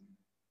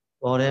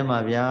ပေါ်ထဲမှာ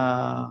ဗျာ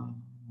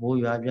မိုး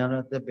ရွာပြန်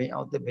တော့သစ်ပင်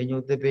အောင်သစ်ပင်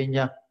ညိုသစ်ပင်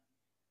ညာ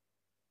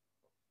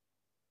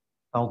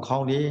တောင်ခေါ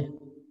င်းတွေ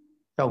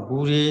တောက်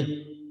ဘူးတွေ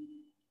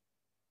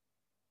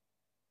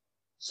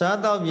စား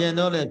တော့ပြန်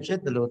တော့လည်းဖြစ်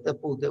တယ်လို့တက်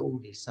ပုတ်တက်ဥ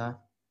တွေစား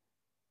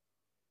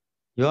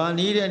ရွာ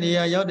နီးတဲ့နေ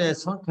ရာရောက်တဲ့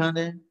ဆွမ်းခံတ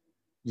ယ်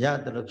ရ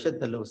တယ်လို့ဖြစ်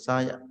တယ်လို့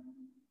စားရ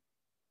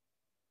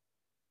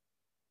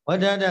ဝဋ္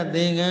ဌတသ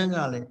င်္ကန်းက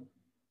လည်း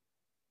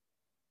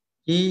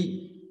ကြီး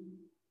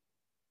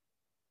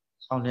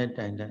ဆောင်းတဲ့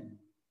တိုင်တိုင်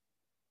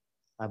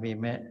ဒါပေ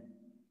မဲ့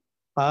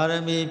ပါရ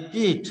မီပြ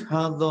ည့်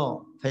ထားသော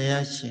ဘု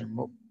ရားရှင်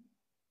မို့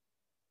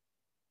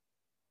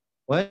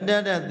ဝဋ္ဌ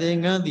တသင်္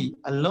ကန်းသည်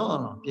အလွန်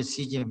ပစ္စ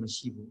ည်းခြင်းမ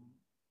ရှိဘူး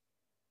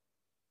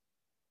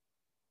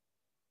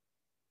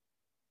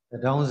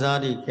တောင်စား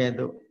တွေကဲ့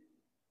သို့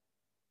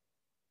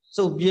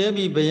စုပ်ပြဲ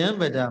ပြီးဗျံ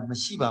ပဒမ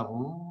ရှိပါ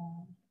ဘူး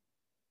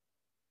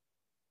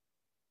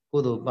ကု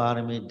သိုလ်ပါရ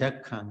မီဓာတ်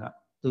ခံက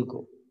သူ့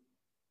ကို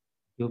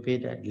ယူပေး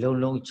တဲ့လုံ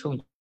လုံချုံ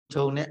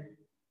ချုံနဲ့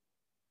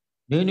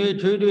နွေနွေ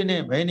ထွေးထွေး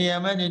နဲ့ဘယ်နေရာ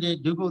မှနေနေ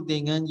ဒုက္ခသ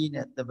င်္ကန်းကြီး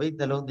နဲ့တပိတ်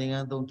တလုံးသင်္က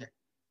န်းသုံးတဲ့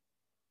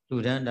လူ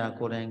ဒန်းတာ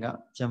ကိုယ်တိုင်က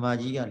ဇမ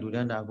ကြီးကလူဒ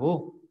န်းတာကို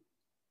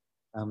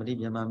အာမတိ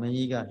မြမမင်း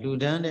ကြီးကလူ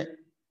ဒန်းတဲ့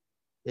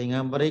သင်္က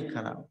န်းပရိက္ခ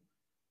ဏ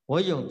ဝဲ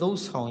ယုံသုံး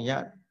ဆောင်ရ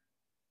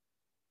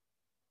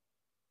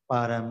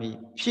ပါရမီ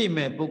ဖြည့်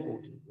မဲ့ပုဂ္ဂို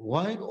လ်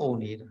ဝိုင်းအောင်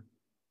နေတာ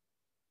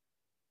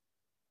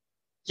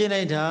ကျင့်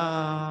လိုက်တာ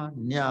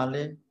ညာ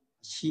လဲ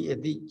ရှိအ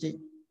တိကျင့်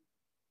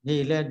နေ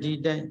လဲဒီ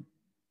တိုင်း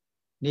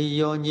နေ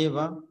ရောညေ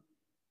ပါ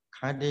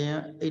ခါတရံ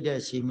အိတ်တဲ့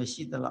ရှိမ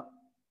ရှိသလား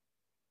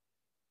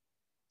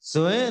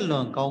ဇွဲလွ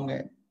န်ကောင်း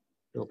တဲ့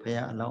တို့ဖ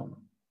ရာအလောင်း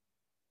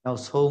နော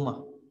က်ဆုံးမှာ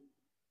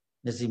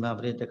မျက်စိမှာ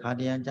ပြည့်တခါ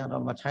တရံကြ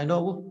တော့မထိုင်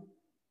တော့ဘူး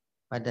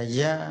မတရ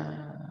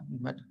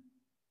မတ်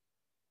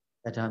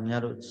တထာ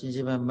များတို့ရှင်ရှ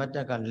င်မတ်တ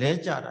ကလဲ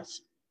ကြတာ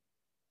ရှိ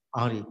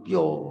အာရီ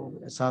ပျော့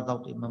အစား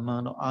တော့တွေမမှ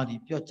န်တော့အာရီ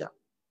ပျော့ကြ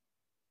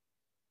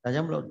ဒါ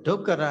ကြောင့်မလို့ဒု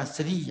က္ခရစ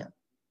ရိယ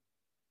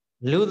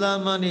လူသား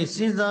မနေစ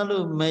ဉ်းစား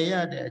လို့မရ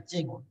တဲ့အကျ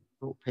င့်ကို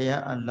တို့ဖရာ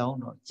အလောင်း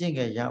တော့ကျင့်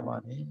ခဲ့ရပါ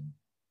တယ်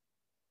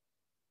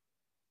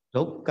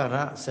ဒုက္ခရ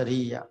စ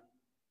ရိယ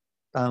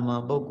တာမ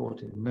န်ပုဂ္ဂိုလ်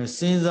တွေမစ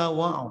ဉ်းစားဝ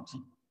မ်းအောင်ကျ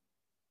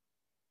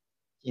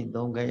င့်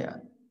သုံးခဲ့ရ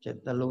ဖြစ်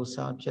တလို့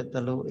စားဖြစ်တ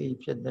လို့အိ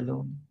ဖြစ်တ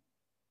လို့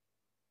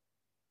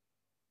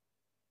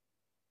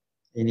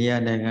အိန္ဒိယ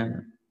နိုင်ငံ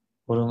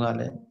ဘုရုံက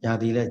လည်းယာ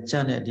တိလည်းကျ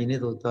န်းတယ်ဒီနေ့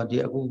ဆိုတော့ဒီ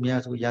အခုအ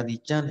များစုယာတိ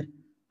ကျန်းတယ်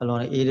အလွန်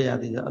အေးတဲ့ယာ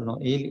တိဆိုအလွန်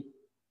အေးလိ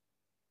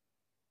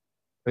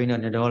ဘိန်း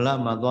တော့ဒေါ်လာ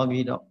မှာသွား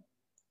ပြီးတော့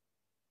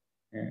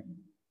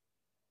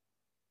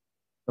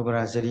ဒုက္ခရ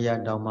စရိယ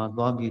တောင်မှာ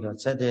သွားပြီးတော့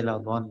7တဲ့လော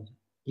က်သွားနေ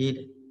အေး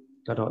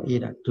တော်တော်အေး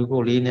တာဒုက္ခ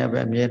လေးနဲ့ပဲ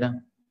အမြဲတမ်း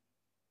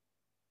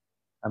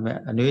အမေ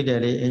အနွေးတယ်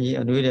လေးအင်ကြီး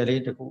အနွေးတယ်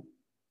လေးတခု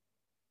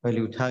ဘယ်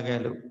လိုထားခဲ့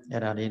လို့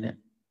အဲ့ဒါလေးနဲ့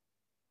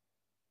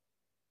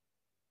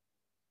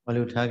ဘယ်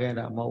လိုထားခဲ့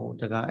တာမဟုတ်ဘူး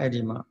တကအဲ့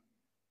ဒီမှာ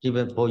ဒီဘ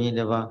က်ဘုံရင်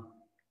တစ်ပါး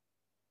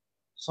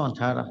စွန့်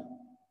ထားတာ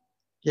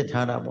ပြစ်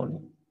ထားတာပေါ့လေ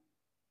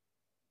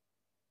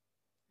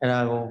အဲ့ဒါ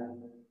ကို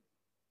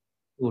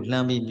သူလှ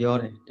မ်းပြီးပြော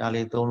တယ်ဒါ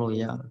လေးသုံးလို့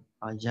ရတယ်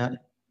ရ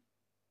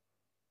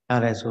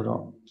တယ်ဆို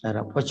တော့အဲ့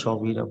ဒါဖွက်ချော်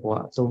ပြီးတော့ကိုက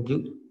အသုံးပြု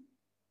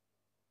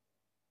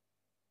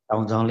တော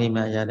င်ဆောင်လေး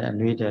မှရတဲ့အ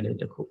နှွေးတယ်လေး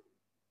တစ်ခု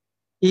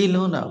အေး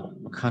လွန်းတာ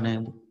မခံနို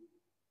င်ဘူး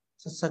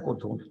ဆက်ဆက်ကို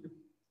ထုံးတယ်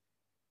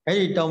အဲ့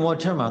ဒီတောင်ပေါ်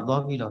ထက်မှာ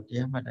သွားပြီးတော့တ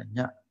ရားမှတ်တာည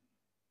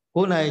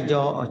9နာရီ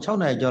ကျော်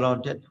6နာရီကျော်လောက်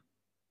တက်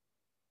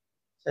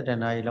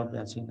7နာရီလောက်ပြ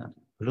န်ဆင်းတာ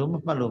ဘလို့မ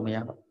မှတ်လို့မရ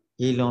တော့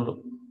အေးလွန်းလို့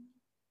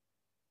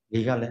ဒီ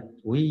ကလည်း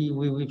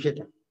ဝီဖြစ်တ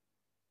ယ်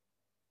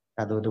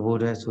ဒါတို့တဘိုး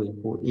တည်းဆိုရင်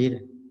ပိုအေးတ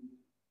ယ်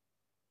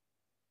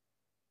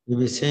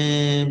ဒီဆ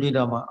င်းပြီး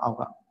တော့မှအောက်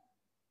က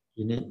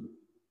ဒီနေ့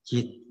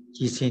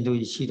ကြီးစင်တို့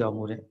ရှိတော်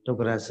မူတဲ့ဒုက္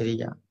ခရစရိ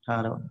ယ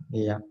ထားတော့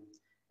နေရ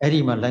အဲ့ဒီ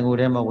မှာလန်ကို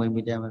ထဲမှာဝင်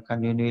ပြီးတဲမှာခဏ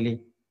နွေးလေး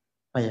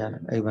မှတ်ရတ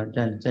ယ်အဲ့မှာ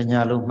တညာ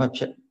လုံးမှတ်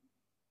ဖြစ်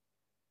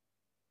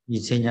ဒီ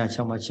စင်ညာ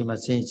6မှာရှိမှ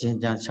စင်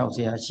ညာ6ဆ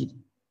ရာရှိတယ်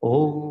။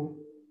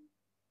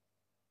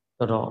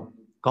အိုးတော့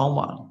ကောင်း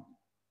ပါလား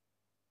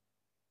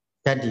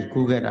။တက်တီ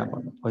ကူးခဲ့တာ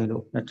ပေါ့ဘုန်းကြီး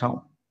တို့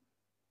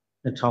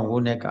2000ခု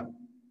နှစ်က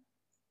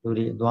လူ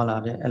တွေသွားလာ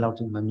တဲ့အဲ့လောက်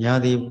ထိမများ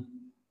သေးဘူး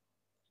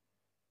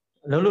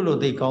။လုံးလို့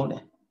သိကောင်းတ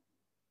ယ်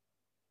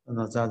။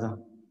တော့စား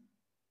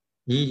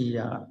ကြီးက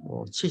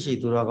ဟိုချစ်ရှိ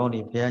သူတော်ကောင်း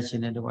တွေဘုရားရှ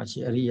င်တဲ့တော့ရှိ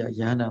အရိယာ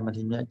ယန္တာမ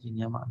တိမြတ်ကြီးည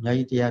မှာအများ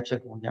ကြီးတရားဖြစ်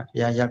ကုန်ကြတ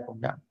ရားရကုန်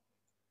ကြ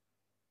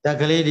တက်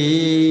ကလေးဒီ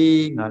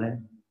ငါလည်း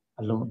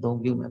အလုံးအသုံး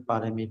ပြုမယ်ပါ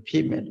ရမီဖြ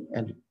ည့်မယ်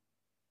အဲ့ဒီ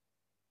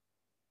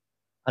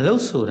အလု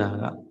တ်ဆိုတာ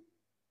က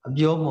အ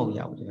ပြောမဟုတ်ရ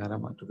ဘူးဒီ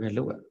ကားမှာတကယ်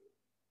လို့ရ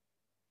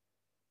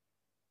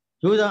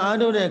ကျိုးစားအား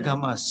ထုတ်တဲ့အခါ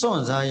မှာစွ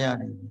န့်စားရ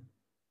တယ်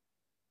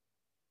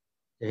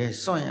တကယ်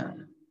စွန့်ရတ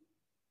ယ်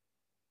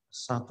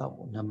စား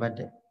တော့နံပါတ်1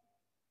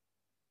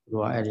သူ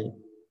ကအဲ့ဒီ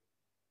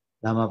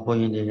လာမဘုန်း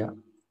ကြီးတွေက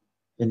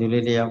ဒီလူ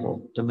လေးတရားကို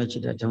ဓမ္မချ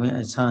စ်တဲ့ဓမ္မ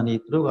အဆန်နေ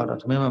သူတို့ကတော့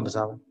ဓမ္မမ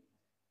စားဘူး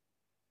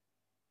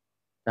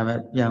ဒါပေမဲ့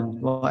ပြန်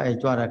သွားအဲ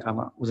ကြွတဲ့အခါ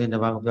မှာဦးဇင်းတ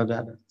စ်ပါးကိုပြောပြတ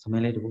ယ်သမ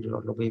င်းလေးတခု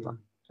တော့လုပ်ပေးပါ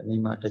ဒီ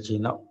နေ့မှတစ်ချိ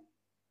န်လောက်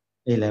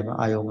အေးလည်းပါ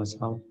အာယုံမ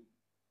စားဘူး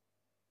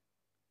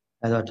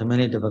အဲတော့ဓမင်း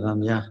လေးတစ်ပကံ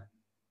များ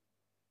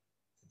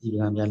ဒီပ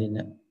ကံများလေး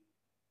နဲ့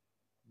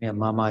မြတ်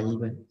မာကြီး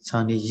ပဲဆ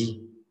န်နေကြီး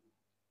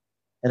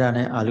အဲ့ဒါ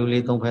နဲ့အာလူ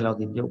လေး3ဖက်လောက်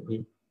ဒီပြုတ်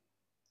ပြီး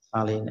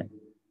စားလေးနဲ့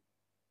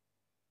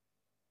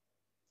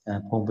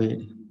ဖုံးပေးတ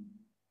ယ်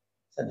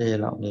17ရ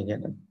က်လောက်နေခဲ့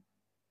တယ်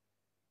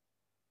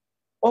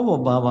ပေါ့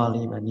ပေါ့ပါ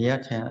လေးပဲနေရ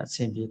ထိုင်အဆ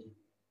င်ပြေတယ်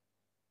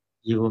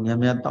ရေကိုများ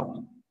များတောက်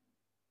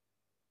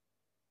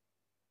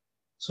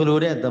ဆိုလို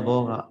တဲ့သ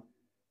ဘောက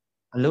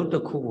အလုပ်တ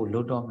စ်ခုကိုလု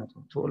ပ်တော့မယ်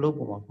ဆိုသူအလုပ်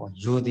ပေါ်မှာပေါ့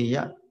ယူသည်ရ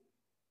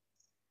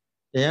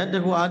တရားတ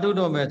စ်ခုအားထုတ်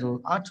တော့မယ်ဆို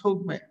အားထုတ်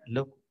မဲ့အ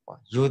လုပ်ပေါ့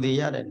ယူသည်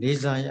ရတယ်လေး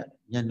စားရ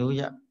ညံ့လို့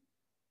ရ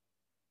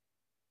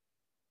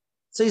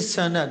စိတ်ဆ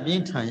န္ဒပြ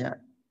င်းထန်ရ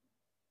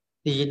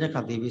တည်ရတဲ့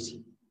ခါတည်ပြီစီ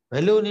ဘ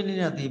ယ်လိုနည်းနည်း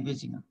နဲ့တည်ပြီ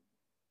စီက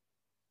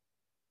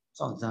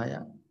စောင့်စားရ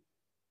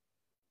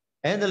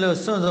အဲ့ဒါလို့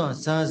စွန့်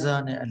စား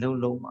စားနဲ့အလုံး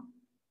လုံးမှာ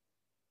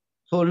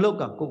ထိုလောက်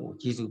ကကိုယ့်ကို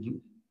ကျေစုပြု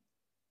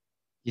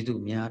ကျေစု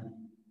များတယ်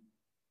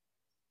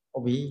ဟု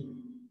တ်ပြီ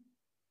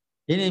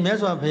ဒီနေ့မြတ်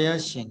စွာဘုရား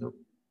ရှင်တို့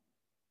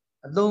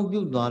အသုံး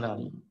ပြုသွားတာ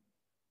လေ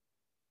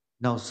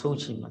နောက်ဆုံး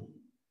ချိန်မှာ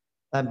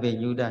သဗ္ဗ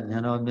ညုတဉာ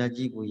ဏ်တော်မြတ်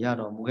ကြီးကိုရ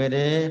တော်မူခဲ့တ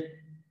ယ်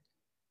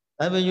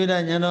သဗ္ဗညုတဉာ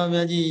ဏ်တော်မြ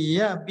တ်ကြီးရ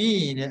ပြီး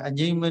ရင်အ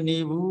ငြိမ်မနေ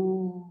ဘူး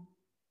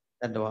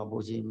တတဝဘု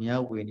ရားမြ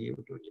တ်ဝေနေ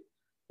တို့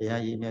တ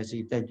ရားရည်မျက်စိ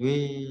တက်ကြွ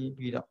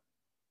ပြီးတော့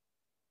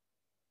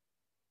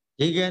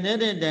ဒီကနေ့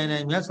တဲ့တိုင်တို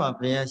င်မြတ်စွာ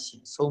ဘုရားရှ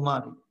င်ဆုံးမ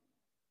ပြီ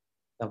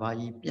တပါး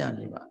ကြီးပြန့်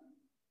နေပါ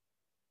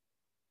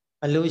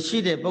အလိုရှိ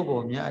တဲ့ပုဂ္ဂို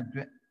လ်များအတွ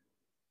က်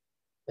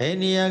ဘယ်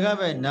နေရာက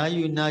ပဲနာ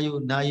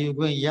ယူ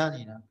ခွင့်ရ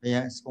နေတာဘု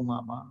ရားဆုံးမ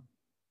ပါ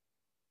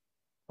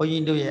ဘုန်း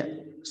ကြီးတို့ရဲ့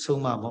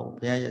ဆုံးမမဟုတ်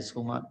ဘုရားရဲ့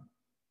ဆုံးမ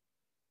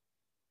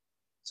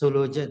ဆို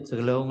လိုချက်စ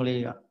ကလုံးက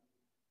လေးကယ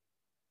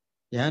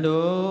ဟန်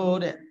တို့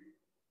တဲ့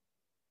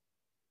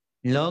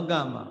လောက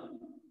မှာ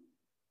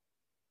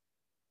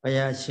ဘု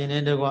ရားရှင်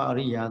တဲ့တကွအ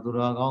ရိယာသူ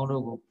တော်ကောင်း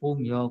တို့ကိုဖူး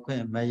မြော်ခွ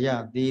င့်မရ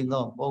သေး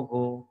သောပုဂ္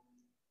ဂိုလ်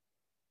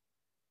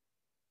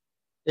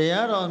တ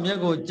ရားတော်မြတ်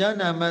ကိုကြား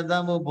နာမှတ်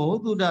သားမှုဘု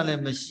ဟုတ္တလ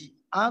ည်းမရှိ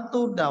အာ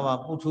တုတ္တဝ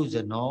ပုထုဇ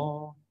နော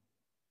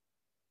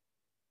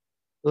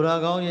သူ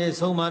တော်ကောင်းရဲ့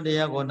ဆုံးမတ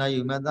ရားကိုနာ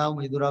ယူမှတ်သား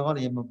မှုသူတော်ကောင်း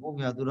တွေမဖူး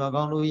မြော်သူတော်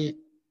ကောင်းတို့ရဲ့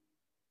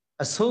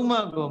အဆုံးမ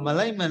ကိုမ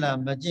လိုက်မလား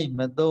မကြိတ်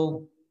မသုံး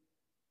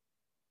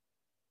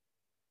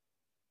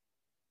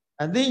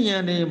အသိဉာ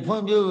ဏ်တွေ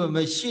ဖွံ့ဖြိုးမ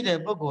ရှိတဲ့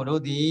ပုဂ္ဂိုလ်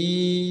တို့သ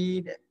ည်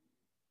တဲ့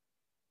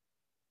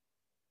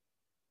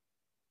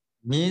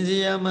မြင်စ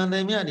ရာမှန်တ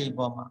ယ်မြတ်ဒီ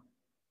ပေါ်မှာ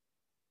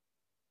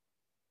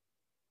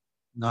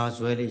ငါ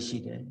ဆွဲလေးရှိ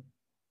တယ်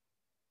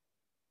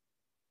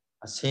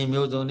အစင်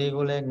မျိုးစုံတွေ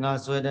ကိုလည်းငါ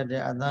ဆွဲတတ်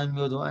တဲ့အသား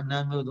မျိုးစုံအနံ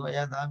မျိုးစုံအယ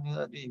သားမျိုး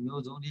အတွေ့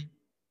မျိုးစုံတွေ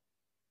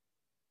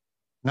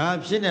ငါ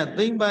ဖြစ်နေ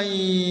သိမ့်ပိုင်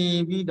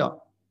ပြီးတော့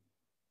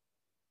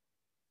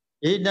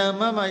ဣဒံ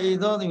မမဣ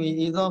သောသမီ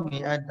ဣသောမိ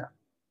အတ္တ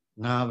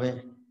ငါပဲ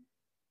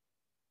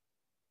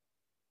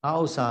ငါ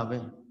ဥစ္စာပဲ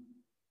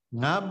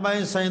ငါပို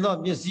င်ဆိုင်သော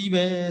ပစ္စည်း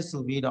ပဲ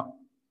ဆိုပြီးတော့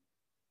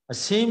အ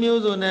စင်း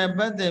မျိုးစုံနဲ့ပ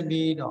တ်သက်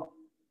ပြီးတော့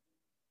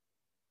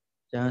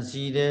ကြံ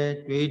စီတယ်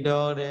တွေး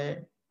တော်တယ်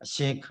အ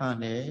ရှင်းခံ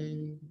တယ်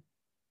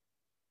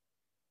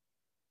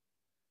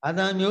အတ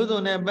န်မျိုးစုံ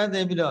နဲ့ပတ်သ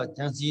က်ပြီးတော့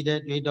ကြံစီတယ်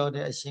တွေးတော်တ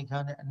ယ်အရှင်းခံ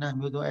တယ်အနတ်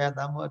မျိုးစုံအယတ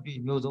မှုအတွေ့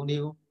မျိုးစုံတွေ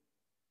ကို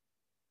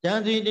ကြံ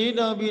စီတွေး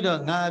တော်ပြီး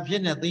တော့ငါအဖြ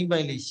စ်နဲ့သိမ့်ပို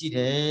က်လေးရှိတ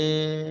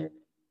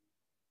ယ်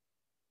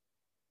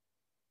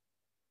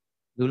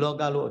လူလော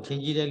ကလို့အထင်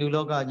ကြီးတဲ့လူ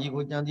လောကကြီး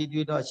ကိုကြံစီ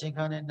တွေးတော်အရှင်း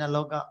ခံတဲ့နတ်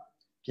လောက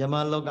ဗြဟ္မာ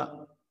လောက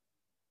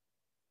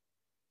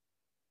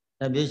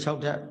တပြေ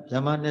6ထပ်ဗြ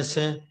ဟ္မာ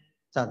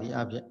20စသည်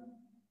အဖြစ်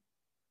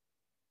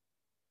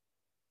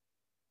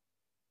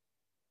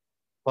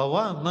ဘဝ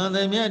မှန်တ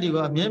ယ်မြတ်ဒီက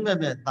အမြဲပဲ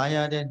တာရ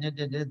တဲ့နှစ်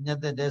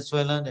သက်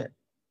ဆွဲလန်းတဲ့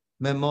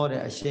မမော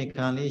တဲ့အရှိ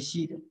ခံလေး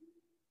ရှိတယ်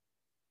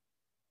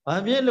။ဘာ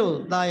ဖြစ်လို့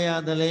ตายရ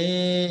တယ်လဲ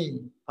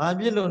။ဘာ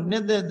ဖြစ်လို့နှ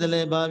စ်သက်တယ်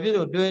လဲ။ဘာဖြစ်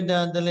လို့တွေ့တာ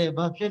တယ်လဲ။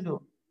ဘာဖြစ်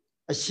လို့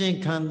အရှင်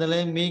ခံတယ်လဲ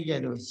မေးကြ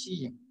လို့ရှိ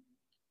ရင်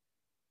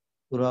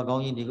သူတော်ကော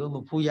င်းကြီးတွေကိုမ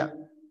ဖူးရ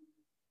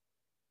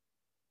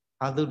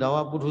။အာသုဒဝ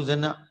ပုထုဇ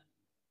န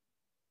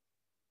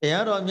တ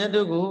ရားတော်မြတ်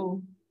တို့ကို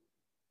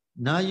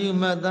နာယူ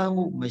မှတ်သား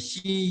မှုမ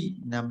ရှိ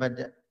နံပါတ်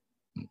1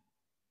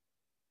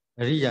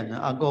အရိယာနာ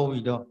အကောဝိ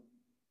တော့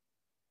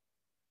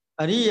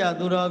အရိယာ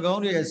သူတော်ကော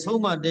င်းတွေအ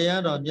ဆုံးမတ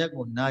ရားတော်မြတ်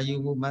ကိုနာယူ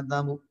မှုမှတ်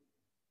သားမှု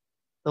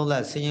သုံးသ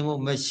ပ်ဆင်ခြင်မှု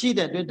မရှိ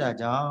တဲ့တွေ့တာ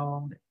ကြော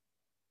င့်တဲ့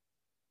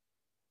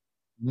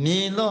မြ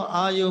င်သော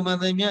အာယုမှန်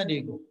သမျှတွေ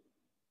ကို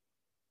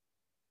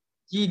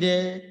ကြည်တ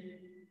ယ်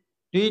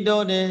တွေး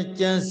တောတယ်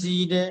ကြံစ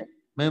ည်တယ်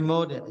မ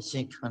မောတယ်အရှ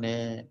င်းခံတ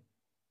ယ်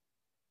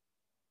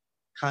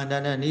ခန္ဓာ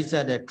နဲ့နှိစ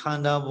က်တဲ့ခ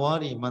န္ဓာဘဝ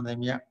တွေမှန်သ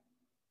မျှ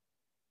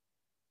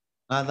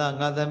ငါသား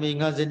ငါသမီး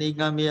ငါဇနီး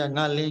ငါမေယ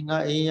ငါလင်ငါ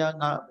အိယာ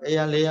ငါအေယ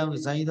လေယမ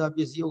ဆိုင်သောပ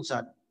စ္စည်းဥစ္စာ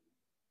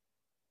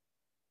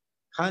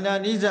ခန္ဓာ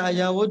နှိစက်အ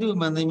ရာဝတ္ထု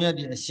မှန်သမျှ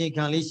တွေအရှင်း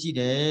ခံလေးရှိ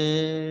တ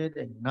ယ်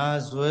တဲ့ငါ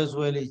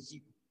ဇွဲလေးရှိ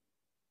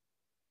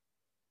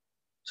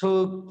ထို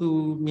သူ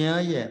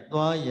များရဲ့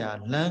သွားရာ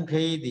လမ်းခ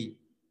ရီးသည်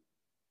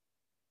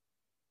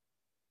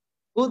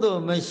ကုသို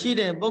လ်မရှိ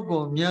တဲ့ပုဂ္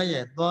ဂိုလ်များ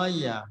ရဲ့သွား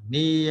ရာ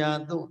နေရာ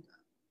သို့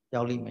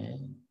ရောက်လိမ့်မယ်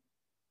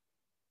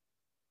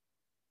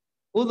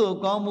ကုသိုလ်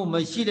ကောင်းမှုမ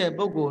ရှိတဲ့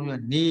ပုဂ္ဂိုလ်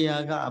မျိုးနေရာ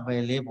ကအပ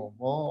ယ်လေးပုံ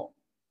ပေါ့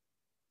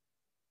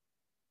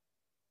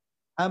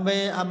အပ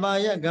ယ်အပါ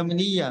ယဂမ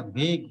နိယ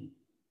ဘေး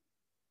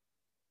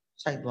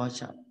စိုက်သွား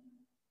ချ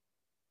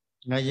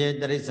ငရဲ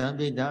တရိစ္ဆာန်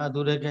ပြိတ္တာအ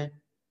တုရကေ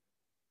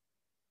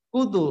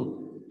ကုသိုလ်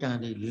ကံ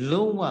တွေ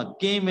လုံးဝ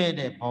ကင်းမဲ့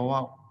တဲ့ဘဝ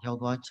ရောက်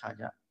သွားချ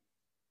ကြ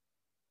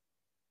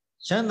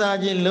ချမ်းသာ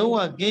ခြင်းလုံးဝ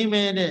ကင်း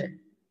မဲ့တဲ့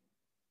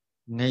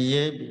င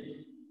ရဲပြီ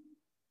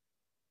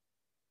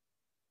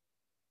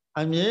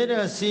အမြဲတ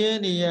မ်းဆင်းရဲ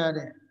နေရ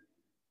တဲ့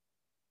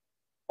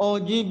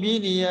အော်ကြီးပြီး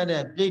နေရ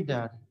တဲ့ပြိတ္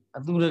တာအ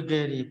တုရကေ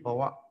တွေဘ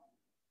ဝ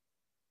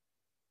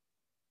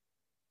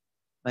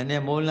မ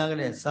နဲ့မိုးလာက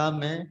လေးစား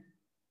မယ်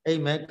အိ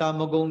မ်မယ်ကာ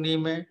မဂုဏ်နေ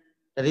မယ်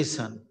တရိစ္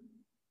ဆာန်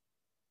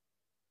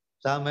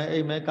စားမယ်အိ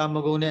မ်မယ်ကာမ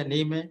ဂုဏ်နဲ့နေ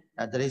မယ်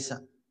ဒါတရိစ္ဆာ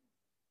န်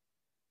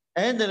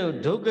အဲ့ဒါလို့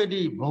ဒုက္ခ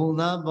တိဘုံ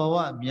သားဘဝ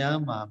များ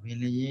မှာပင်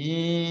လျ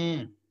င်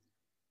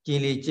ကြည်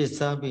လီကျစ်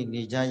စားပြီး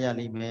နေကြရ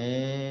လိမ့်မ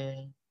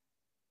ယ်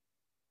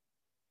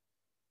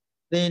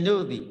သင်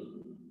တို့သည်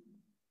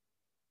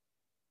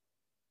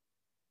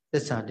သ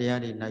စ္စာတ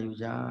ရားတွေနာယူ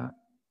ကြ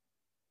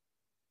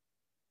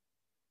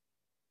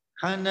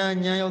ခန္ဓာ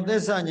ဉာဏ်ရောက်သ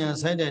စ္စာဉာဏ်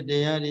ဆိုင်တဲ့တ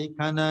ရားတွေခ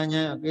န္ဓာဉာ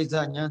ဏ်ရောက်ကိစ္စ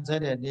ဉာဏ်ဆို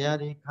င်တဲ့တရား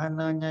တွေခန္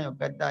ဓာဉာဏ်ရောက်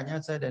ကတ္တဉာ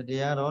ဏ်ဆိုင်တဲ့တ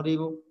ရားတော်တွေ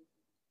ကို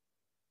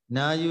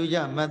နာယူကြ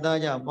မှတ်သား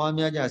ကြပွား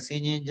များကြဆ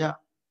င်ခြင်ကြ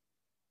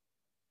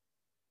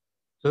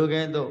ဆို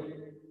ကဲ့သို့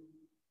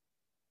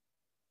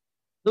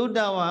သုတ္တ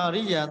ဝါအ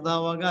ရိယာသာ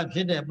ဝကဖြ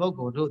စ်တဲ့ပုဂ္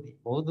ဂိုလ်တို့သည်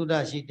ဘုဒ္ဓ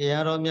ရှိတ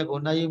ရားတော်မြတ်ကို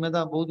နာယူမှတ်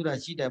သားဘုဒ္ဓ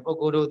ရှိတဲ့ပုဂ္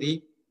ဂိုလ်တို့သည်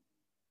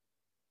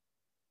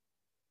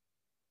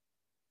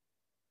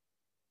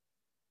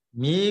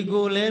မြေ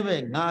ကိုလည်းပဲ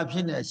ငါအဖြ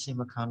စ်နဲ့အရှင်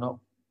မခံတော့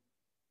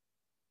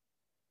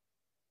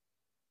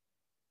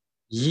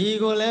ရေ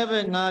ကိုလည်းပဲ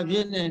ငါအဖြ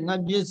စ်နဲ့ငါ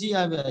ပစ္စည်း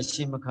အပဲအရှ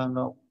င်မခံ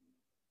တော့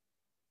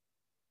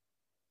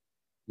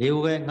လေ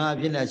ကိုပဲငါအ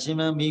ဖြစ်နဲ့အရှင်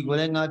မမိကို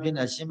လည်းငါအဖြစ်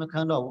နဲ့အရှင်မ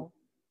ခံတော့ဘူး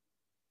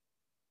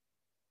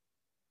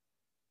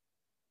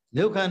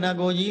ဒုက္ခနာ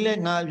ကိုကြီးလ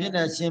ည်းငါအဖြစ်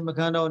နဲ့အရှင်မ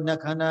ခံတော့နတ်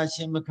ခန္ဓာအရှ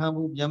င်မခံ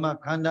ဘူးမြမ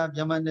ခန္ဓာမြ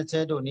မ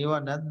20တို့နေဝ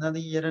နတ္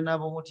တိယရဏ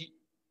ဘုံဝတိ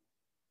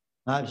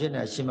ငါအဖြစ်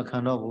နဲ့အရှင်မခံ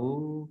တော့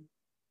ဘူး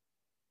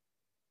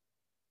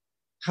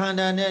ခန္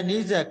ဓာနဲ့နှိ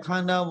စက်ခ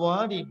န္ဓာဘဝ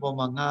ဒီပေါ်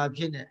မှာငါအ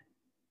ဖြစ်နဲ့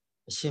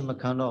အရှင်မ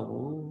ခံတော့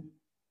ဘူး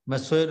မ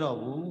ဆွဲတော့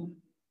ဘူး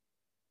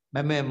မ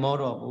မဲ့မော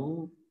တော့ဘူး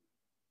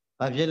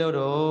ဘာဖြစ်လို့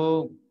တော့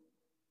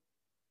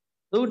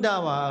သုတ္တ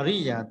ဝါအရိ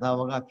ယာသာဝ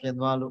ကဖြစ်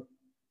သွားလို့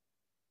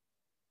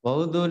ဘု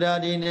ဒ္ဓဓာ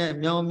တိနဲ့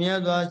မြောင်မြတ်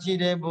စွာရှိ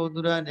တဲ့ဘုဒ္ဓ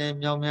ဓာနဲ့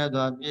မြောင်မြတ်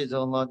စွာပြည့်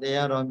စုံသောတ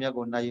ရားတော်မြတ်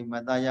ကိုနာယူမှ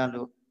တ်သားရ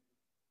လို့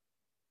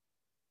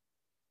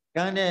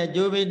ကံတဲ့အ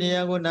ကျိုးပေးတ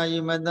ရားကိုနာယူ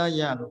မှတ်သား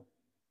ရလို့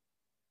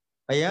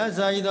ဘုရား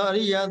စာရသောအ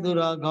ရိယာသူ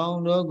တော်ကော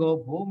င်းတို့ကို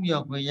ဘုံမြော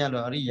က်ခွင့်ရ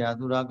လို့အရိယာ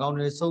သူတော်ကောင်း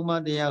တွေဆုံးမ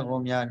တရားကို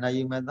များနာ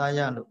ယူမှတ်သားရ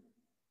လို့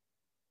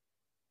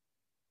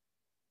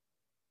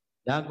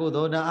ဒါကု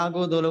သိုလ်ဒါအ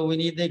ကုသိုလ်လို့ဝိ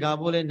နည်းသိက္ခာ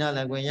ပို့လေးနားလ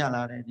ည်ခွင့်ရ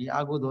လာတယ်ဒီ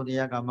အကုသိုလ်တ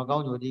ရားကမကော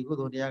င်းကြိုဒီကု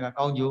သိုလ်တရားက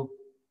ကောင်းကြို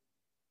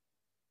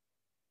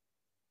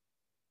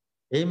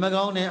ဒီမ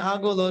ကောင်းတဲ့အ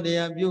ကုသိုလ်တ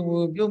ရား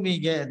ပြုမိ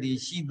ခဲ့သည်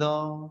ရှိ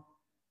သော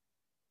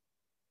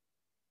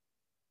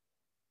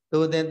သူ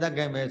တဲ့တတ်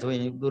ခဲ့မယ်ဆိုရ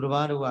င်သူတစ်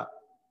ပါးတို့က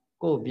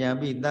ကိုယ်ပြန်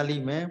ပြီးတတ်လိ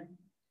မ့်မယ်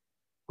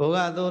ကိုက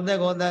သူတဲ့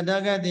ကိုတတ်တ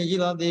တ်ခဲ့သည်ရှိ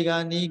သောဒီက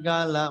နိကာ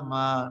လ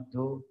မှာ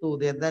သူ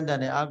တဲ့တတ်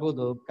တဲ့အကု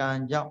သိုလ်ကံ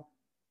ကြောင့်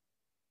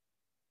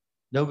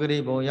ဒုက္ခရိ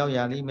ဘုံရောက်ရ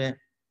လိမ့်မယ်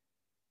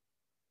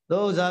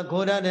သို့သာ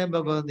ခိုးရတဲ့ပု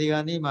ဂ္ဂိုလ်ဒီက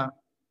နိမှာ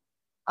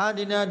အာ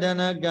ဒိနဒါ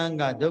နကံ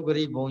ကဒုက္ခ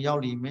ရိဘုံရော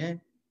က်လိမ့်မယ်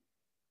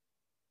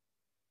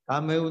ကာ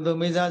မေဥတု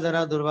မိစ္ဆာဇရ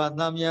သူတော်ဘာ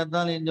သံမြတ်တ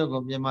န်လင်းတို့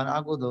ကိုပြင်မာ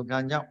အကုသိုလ်ကံ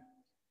ကြောင့်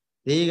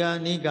ဒီက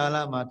နိကာလ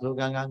မှာထို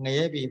ကံကင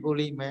ရဲပြီပု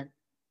လိမယ်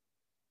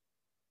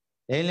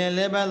လိမ့်လေ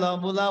လဲပတ်သော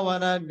မူလဝါ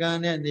ဒကံ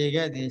နဲ့နေ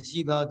ခဲ့သည်ရှိ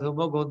သောထို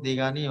ပုဂ္ဂိုလ်ဒီ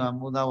ကနိမှာ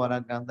မူလဝါဒ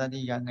ကံတတိ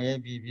ကငရဲ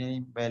ပြီဖြင့်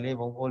ပယ်လေး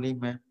ပုံပုလိ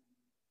မယ်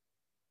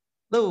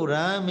သု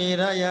ရံမေ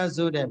ရယ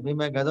ဆိုတဲ့မိ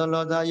မကသော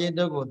လောသာရေ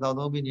တို့ကိုတောက်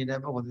သုံးပြီးနေတဲ့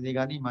ပုဂ္ဂိုလ်ဒီက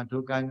နိမှာ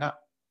ထိုကံက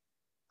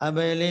အပ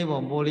ယ်လေး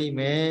ပုံပုလိမ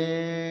ယ်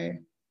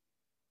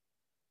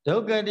ဒု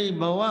က္ခတိ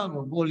ဘဝ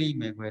ကိုပို့လိမ့်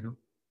မယ်ခွဲတို့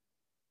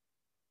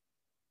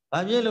ဘာ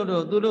ဖြစ်လို့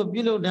တော့သူတို့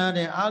ပြုလုပ်ထား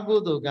တဲ့အာဟု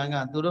တုကံက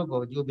သူတို့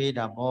ကိုအကျိုးပေး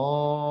တာ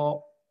ပေါ့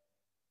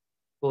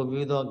ကို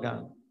ပြုသောကံ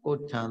ကို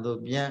ထံသို့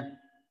ပြန်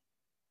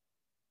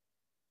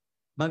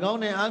မကောင်း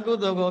တဲ့အာဟု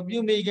တုကိုပြု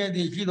မိခဲ့သ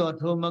ည်ရှိသော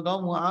ထိုမကော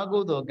င်းမှုအာဟု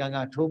တုကံက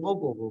ထိုပုဂ္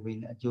ဂိုလ်ကိုပဲ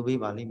အကျိုးပေး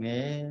ပါလိမ့်မ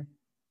ယ်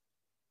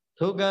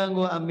ထိုကံ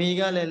ကိုအမေ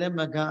ကလည်းလက်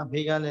မခံအ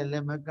ဖေကလည်းလ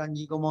က်မခံ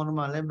ညီကောင်မောင်တို့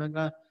မှလည်းမ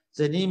ခံဇ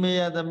နီးမ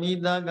ယားသမီး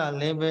သားက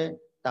လည်းပဲ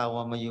တာဝ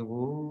န်မယူ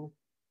ဘူး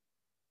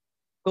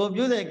ကို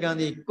ပြုတဲ့ကံ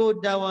ဒီကို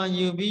တာဝန်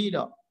ယူပြီး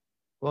တော့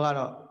ကိုက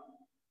တော့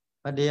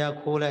မတရား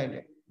ခိုးလိုက်တ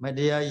ယ်မတ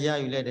ရားရ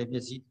ယူလိုက်တဲ့ပ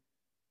စ္စည်း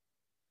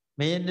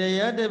မတ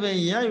ရားတပည့်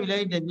ရယူလို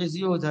က်တဲ့ပစ္စ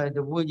ည်းဥစ္စာတ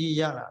ပွေးကြီး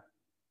ရလာ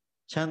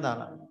ချမ်းသာ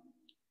လာ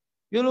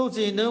ပြုလို့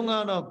စီနှုံးက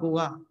တော့ကို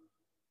က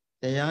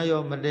တရား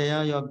ရောမတ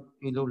ရားရော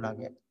ပြုလုပ်လာ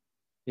ခဲ့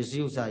ပစ္စ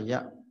ည်းဥစ္စာရ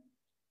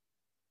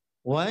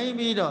ဝိုင်း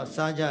ပြီးတော့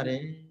စားကြတ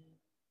ယ်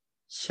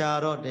ရှာ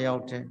တော့တယော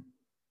က်တည်း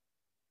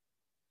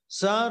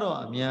စားတော့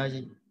အများ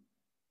ကြီး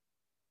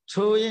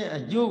ထိုရဲ့အ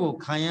ကျိုးကို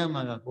ခံရ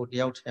မှာကကိုတ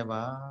ယောက်တည်း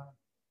ပါ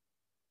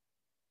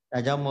ဒါ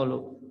ကြောင့်မို့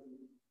လို့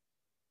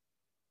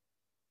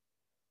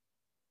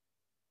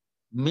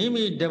မိ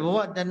မိတဘဝ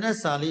တနတ်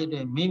စာလေးအတွ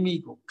င်းမိမိ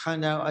ကိုခန္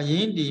ဓာအရ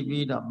င်တည်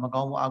ပြီးတော့မ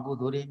ကောင်းဘူးအကု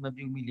သိုလ်တွေမ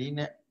ပြုမိလေ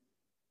နဲ့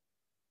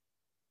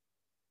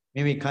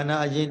မိမိခန္ဓာ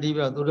အရင်တည်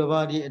ပြီးတော့သူတစ်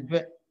ပါးဒီအတွ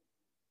က်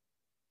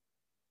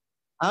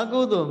အကု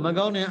သိုလ်မ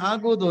ကောင်းတဲ့အ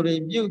ကုသိုလ်တွေ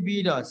ပြုတ်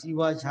ပြီးတော့စီ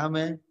ဝါချမ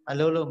ယ်အ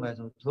လုံးလုံးမယ်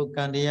ဆိုထို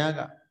ကံတရားက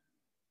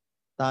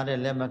သားတဲ့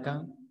လက်မကံ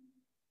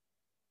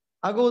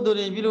အကုသိုလ်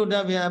တွေပြုလို့တ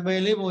တ်ပြန်အပယ်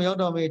လေးပုံရောက်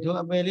တော့ပြီထို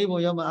အပယ်လေးပုံ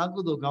ရောက်မှအကု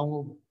သိုလ်ကောင်း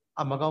ဖို့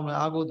မကောင်းတဲ့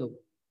အကုသိုလ်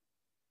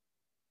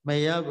မ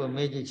ရကို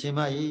မေ့ကြည့်ချင်းမ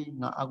ကြီး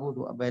ငါအကု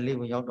သိုလ်အပယ်လေး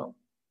ပုံရောက်တော့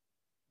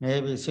မဲ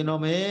ပြီစင်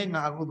တော်မဲ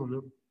ငါအကုသိုလ်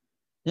လို့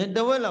ညတ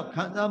ဝက်လောက်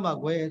ခံစားမှ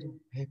ကွယ်ဆို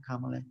ဘယ်ခံ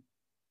မလဲ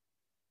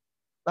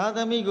သာသ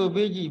မီကို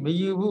ပေးကြည့်မ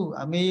ယူဘူး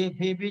အမေ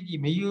ဖေးပေးကြ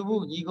ည့်မယူ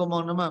ဘူးညီကောင်မော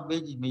င်နှမ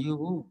ပေးကြည့်မယူ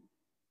ဘူး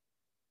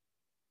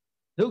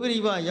ဒုက္ခရိ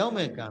ပရောက်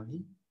မဲ့ကံပြီ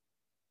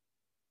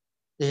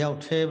တယောက်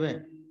သေးပဲ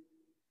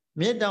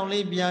မြစ်တောင်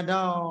လေးပြာ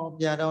တော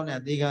င်းနဲ့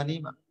ဒီကံนี้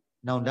မှာ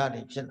နောင်တ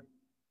တွေဖြစ်လာ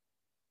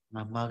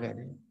ငါမှားခဲ့တ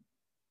ယ်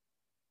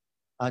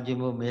အာကျ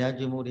မှုမရ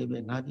ကျမှုတွေပဲ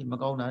ငါဒီမ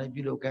ကောင်းတာတွေ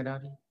ပြုလုပ်ခဲ့တာ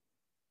တွေ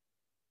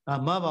ငါ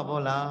မှားပါဘော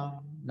လား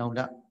နောင်တ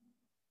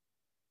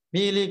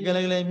မြေလေးက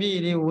လေးလေးမြေ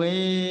တွေဝဲ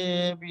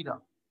ပြီး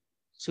တော့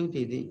သု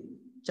တိတိ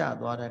ကျ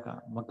သွားတဲ့အခါ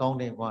မကောင်း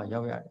တဲ့ဘဝ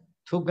ရောက်ရတယ်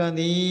ထိုကံသ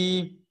ည်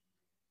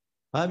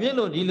ဘာဖြစ်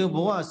လို့ဒီလိုဘ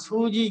ဝ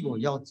ဆိုးကြီးကို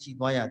ရောက်ချီ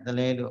သွားရတယ်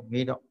လဲလို့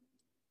မေးတော့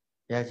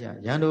ဘုရားရှင်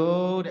ရန်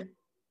တို့တဲ့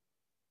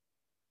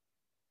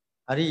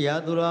အရိယာ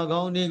သူတော်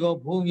ကောင်းတွေကို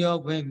ဖူးမြော်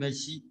ခွင့်မ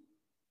ရှိ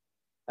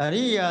အ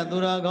ရိယာသူ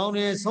တော်ကောင်း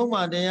တွေဆုံးမ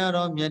တရား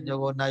တော်မြတ်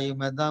တော်ကိုနိုင်ယူ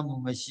မသားမှု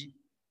မရှိ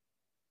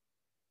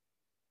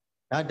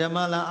ဒါဓမ္မ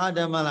လားအဓ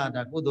မ္မလား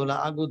ဒါကုသိုလ်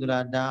လားအကုသိုလ်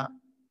လားဒါ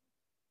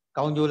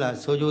ကောင်းကျိုးလား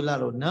ဆိုးကျိုးလား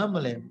လို့နားမ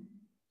လဲ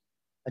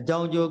အကြော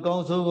င်းကျိုးကော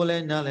င်းဆိုးကိုလ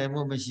ည်းနားလည်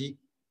မှုမရှိ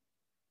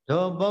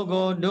တို့ပုဂ္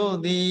ဂိုလ်တို့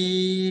သည်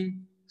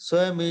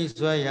ဆွဲမိ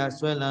ဆွဲရ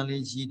ဆွဲလန်း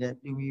လေးရှိတယ်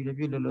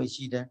ပြုလို့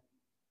ရှိတယ်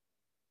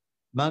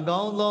မကော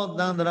င်းသောတ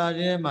န်ត្រာ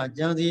ထဲမှာ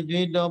ကြံစီ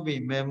တွေးတော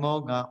ပြီးမေမော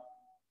က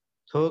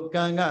ထို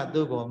ကံက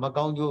သူ့ကိုမ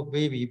ကောင်းကျိုး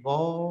ပေးပြီ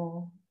ပေါ့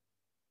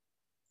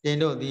တင်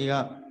တို့ဒီက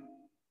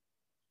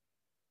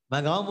မ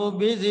ကောင်းမှု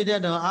ပေးစေတဲ့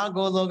တော့အာ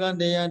ကိုသောက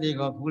တရားတွေ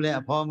ကိုခုလဲ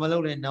အဖော်မလု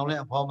ပ်လဲနောင်လဲ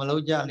အဖော်မလု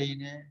ပ်ကြလိမ့်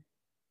နဲ့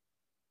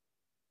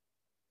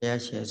တ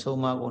ရားရှင်ဆုံး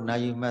မကိုနာ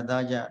ယူမှတ်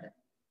သားကြတယ်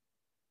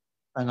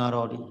သံဃာ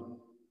တော်ဒီ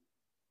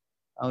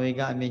အဝိက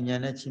အမြညာ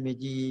နဲ့ချင်းမ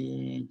ကြည်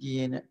ရ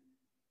င်နဲ့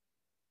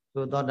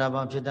သို့သောတာပ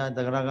န်ဖြစ်တဲ့သ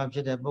ဂရကဖြ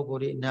စ်တဲ့ပုဂ္ဂို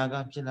လ်ဒီအနာက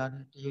ဖြစ်လာ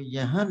တဲ့တယယ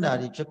ဟန္တာ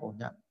တွေဖြစ်ကုန်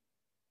ကြဩ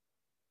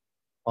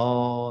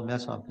မြ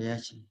တ်စွာဘု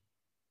ရားရှင်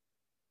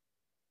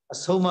အ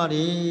ဆုံးအမ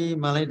တွေ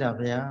မှန်လိုက်တာ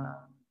ဗျာ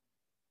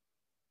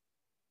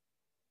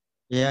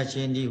ဘုရားရှ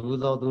င်ဒီဟူ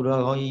သောသူ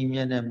တော်ကောင်းကြီးမြ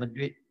တ်နဲ့မ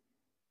တွေ့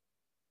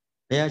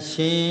ဘုရား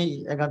ရှင်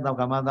အကတော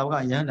ကမတောကယ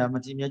ဟန္တာမ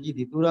တိမြတ်ကြီး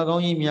ဒီသူတော်ကော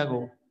င်းကြီးမြတ်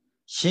ကို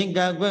ရှင်က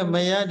ကွက်မ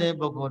ရတဲ့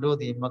ပုဂ္ဂိုလ်တို့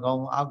သည်မကော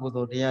င်းအကု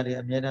သိုလ်တရားတွေ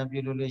အမြဲတမ်းပြု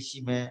လို့ရှိ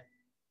မယ်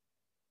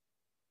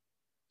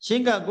ရှ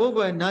င်ကကိုယ်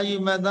ကွယ်နာယူ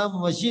မှတ်သားမှု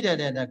မရှိတဲ့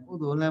ကု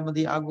သိုလ်လည်းမ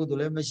သိအကုသိုလ်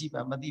လည်းမရှိ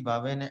ပါမသိပါ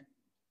ပဲနဲ့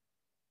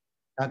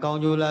ဒါကောင်း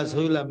ကျိုးလား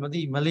ဆိုးလားမ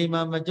သိမလီမ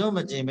မကြောမ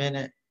ကျင်ပဲ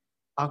နဲ့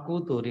အကု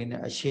သိုလ်တွေ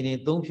နဲ့အရှင်တွေ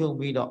သုံးဖြုံ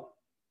ပြီးတော့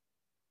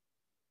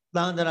သ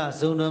န္တရ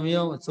ဇုံတော်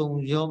မျိုးစုံ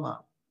ရောမှာ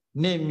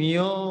နဲ့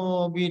မျော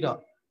ပြီးတော့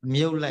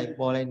မြုပ်လိုက်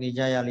ပေါ်လိုက်နေ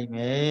ကြရလိမ့်မ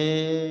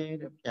ယ်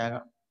တဲ့ဘုရားက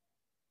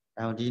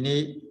ဒီ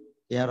နေ့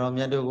တရားတော်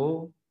မြတ်တို့ကို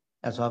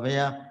အစွာဘု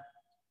ရား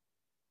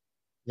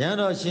ရဟန်း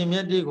တော်ရှင်မြ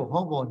တ်တွေကို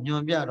ဟောပေါ်ညွ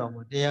န်ပြတော်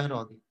မူတရား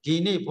တော်ဒီ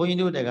နေ့ဘုန်းကြီး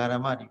တို့တရားဓ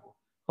မ္မတွေကို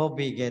ဟော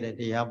ပေးခဲ့တဲ့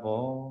တရား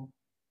ပေါ်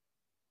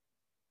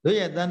တို့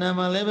ရဲ့တဏ္ဍာ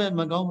မှာလည်းပဲ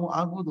မကောင်းမှု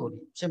အကုသိုလ်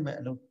တွေဖြစ်မဲ့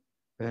အလုံး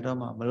ဘယ်တော့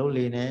မှမလုပ်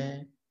လေနဲ့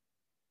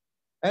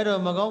အဲ့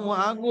တော့မကောင်းမှု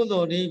အကု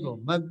သိုလ်တွေကို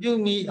မပြု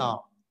မိအော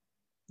င်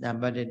နံ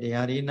ပါတ်1တ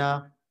ရားဒီနာ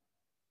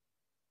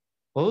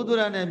ဘုဒ္ဓ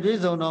ရနဲ့ပြည့်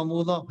စုံတော်မူ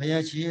သောဘု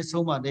ရားရှင်အ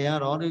ဆုံးအမတရား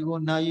တော်တွေကို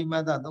နာယူမှ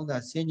တ်သသုံးသ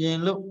ဆင်ခြင်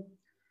လို့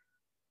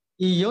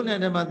ဤယုတ်နဲ့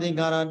ဓမ္မသင်္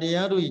ကာရတ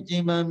ရားတို့၏ကျ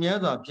င့်မှန်များ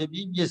စွာဖြစ်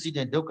ပြီးပြည့်စည်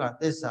တဲ့ဒုက္ခ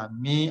သစ္စာ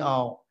မြင်အော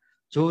င်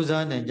ကြိုး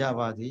စားနိုင်ကြ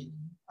ပါသည်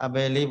အပ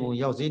ယ်လေးပုံ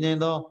ရောက်စေနိုင်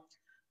သော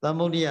သ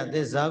မုဒိယသ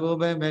စ္စာကို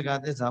ပဲမေဃ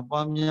သစ္စာ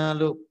ပွားများ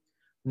လို့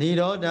နိ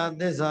ရောဓ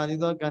သစ္စာဤ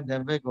သောကံတ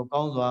ဘက်ကို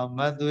ကောင်းစွာမ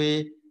သွေ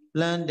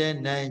လှမ်းတဲ့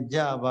နိုင်ကြ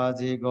ပါ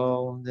စေကု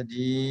န်သတ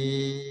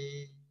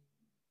ည်း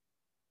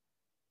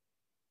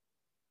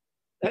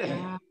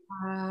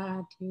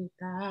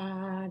သာ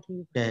ဓု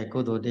ကဲကု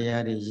သိုလ်တ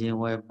ရားတွေရင်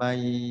ဝယ်ပိုင်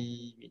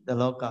ပြီးတ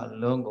လောက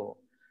လုံးကို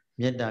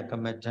မေတ္တာက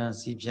မ္မထံ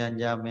စီဖြန်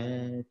ကြမယ်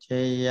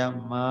ထေယ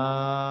မ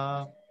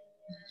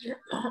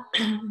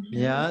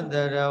မြတ်တ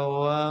ရ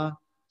ဝါ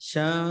ချ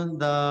မ်း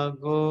သာ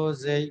ကိုယ်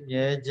စိတ်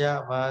မြဲကြ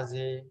ပါ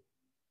စေ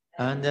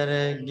အန္တ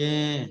ရာယ်က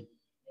င်း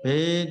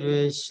ဘေး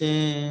တွေရှ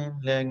င်း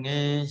လက်င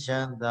င်းချ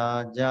မ်းသာ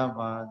ကြ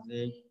ပါ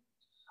စေ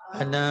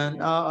အနန္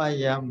တအ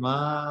ယမ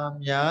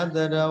မြတ်တ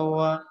ရ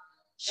ဝါ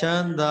ချ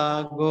မ်းသာ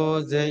ကို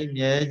ယ်စိတ်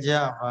မြဲကြ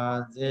ပါ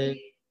စေ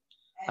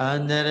အ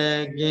န္တရာ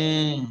ယ်က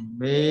င်း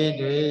ဘေး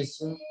တွေ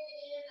ရှင်း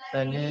လ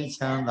က်ငင်း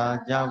ချမ်းသာ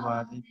ကြပါ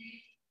စေ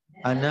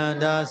အနန္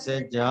တစั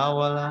จ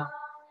java လာ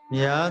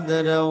မြတ်တ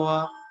ရဝါ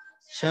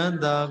ချမ်း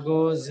သာ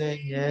ကိုယ်စိတ်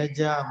မြဲ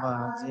ကြပါ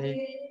စေ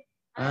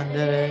အန္တ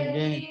ရာယ်က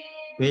င်း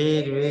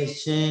ဘေးတွေ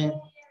ရှင်း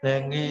လ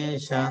က်ငင်း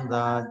ချမ်း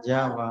သာကြ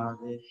ပါ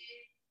စေ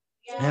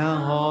ယံ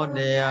ဟောတ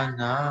ရား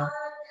နာ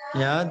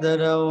မြတ်တ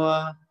ရဝါ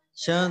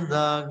ချမ်း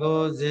သာ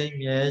ကိုယ်စိတ်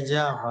မြဲကြ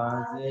ပါ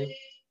စေ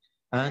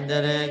အန္တ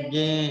ရာယ်က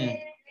င်း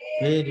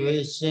ဘေးတွေ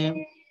ရှင်း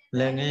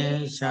လက်င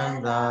င်းချမ်း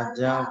သာ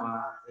ကြပါ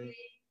စေ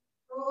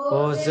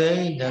ကိုယ်စိ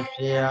တ်နှ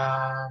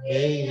ဖျား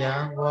ဘေးရ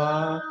န်ကွာ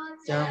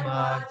ကျမ်း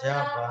မာကြ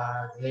ပါ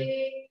စေ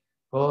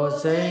ကိုယ်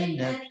စိတ်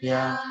နှ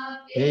ဖျား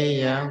ဘေး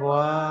ရန်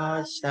ကွာ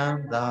ချ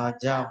မ်းသာ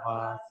ကြ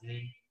ပါစေ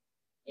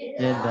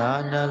မေတ္တာ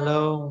နှ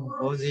လုံး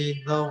ကိုယ်စီ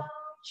သုံး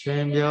ရွှ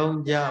င်ပြုံး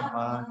ကြ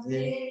ပါ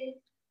စေ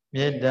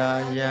မေတ္တာ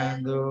ယံ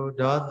သူ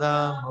ဒေါသ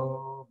မှု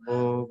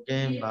ပိုက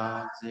င်းပါ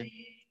စေ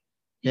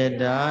မေတ္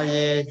တာ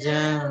ရေချ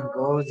မ်း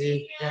ကိုယ်စီ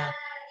ဖြာ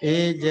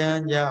အေးချ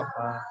မ်းကြ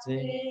ပါစေ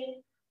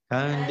ခ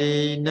န္တီ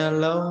နှ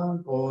လုံး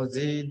ကိုယ်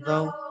စီ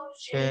သုံး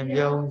ရွှင်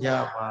ပြုံးကြ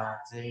ပါ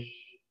စေ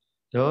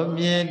ဒု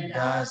မေတ္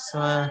တာဆွ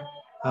မ်း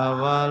အ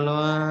ဘ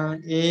လွန်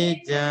အေး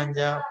ချမ်း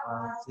ကြပါ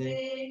စေ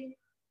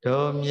ဒု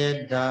မေ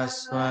တ္တာ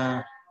ဆွမ်း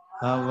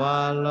အဘ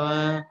လွ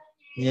န်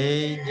ငြိ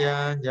မ်းချ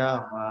မ်းကြ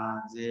ပါ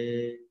စေ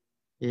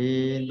ဤ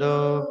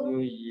သို့ပြု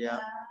ရ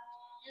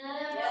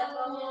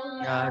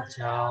ညာ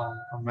ချောင်း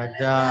အမ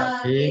တ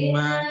ခေ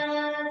မံ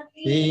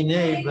ဒီ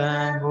နိဗ္ဗာ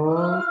န်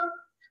ကို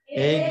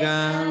ဧကံ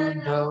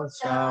ဒု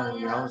ဆောင်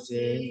ရောက်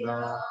စေ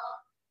သော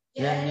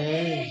ယ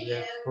နေ့ယ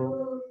ခု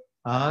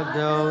အာ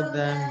တုတ္တ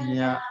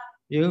မြ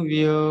ပြု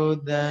ပြုတ္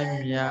တ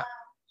မြ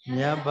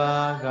မြတ်ဘာ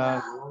က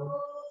ကို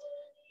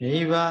မိ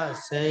ဘ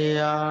ဆေယ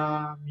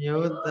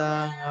မြို့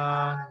သားငါ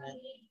နှ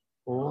င့်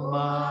ဘု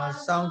မာ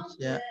စောင့်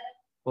ချက်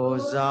ကို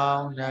ဆော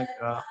င်နှ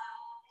က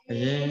အ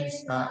ရင်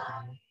စ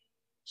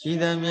ရှိ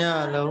သမျှ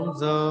လုံး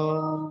စုံ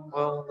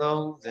ဘုံ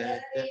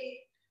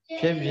30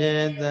ဖြစ်ဖြ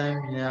စ်သ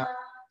မျှ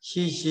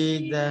ရှိ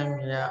သ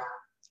မျှ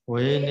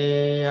ဝေနေ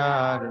ရ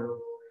တို့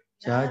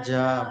ကြာကြ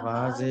ပါ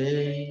စေ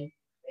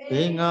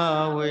ဘေငါ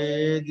ဝေ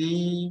သ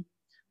ည်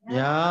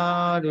မြာ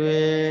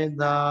တွေ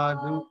သာ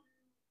ဓု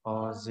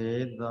ဟောစေ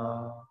သော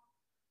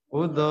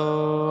ဥသော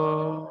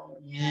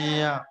မြ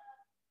တ်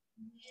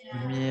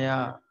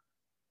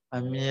အ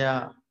မြ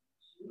တ်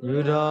ယူ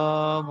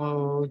တော်မူ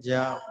ကြ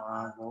ပါ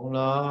ကုန်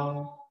လော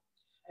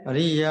အ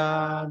ရိယာ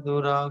သူ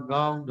တော်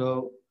ကောင်း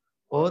တို့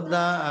ဩ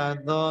သာအပ်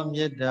သော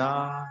မေတ္တာ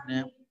နှ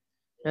င့်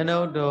ကျွန်ု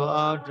ပ်တို့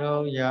အားထု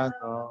တ်ရ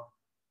သော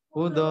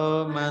ကုသို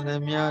လ်မှန်သ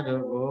မျှ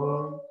တို့ကို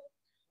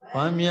ဝ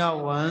မ်းမြောက်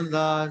ဝမ်း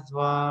သာ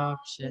စွာ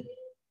ဖြင့်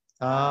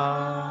သာ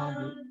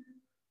ဓု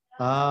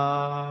သာ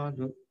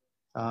ဓု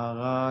သာ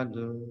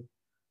ဓု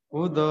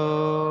ကုသို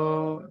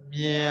လ်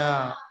မြ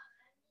တ်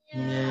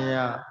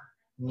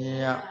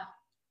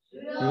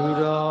ယူ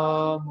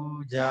တော်မူ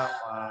ကြ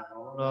ပါ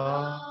ကုန်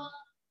လော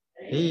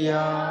ရိ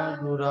ယာ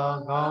သူတော်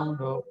ကောင်း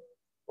တို့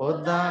ဘု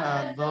ဒ္ဓအ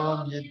ပ်သော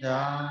မေတ္တာ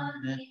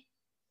နှင့်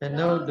ကျွ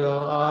န်ုပ်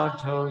တို့အား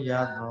ထုတ်ရ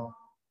သော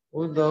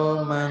ဥသော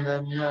မှန်သ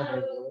မျှ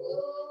တို့ကို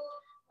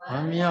ဝ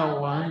မ်းမြောက်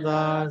ဝမ်း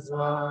သာ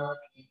စွာ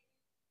ဖြင့်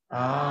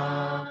သာ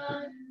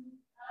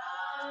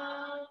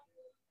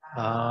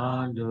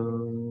ဓု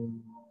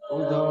ဥ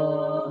သော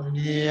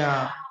မြ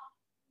တ်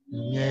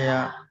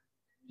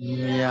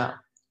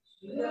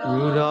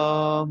ယူ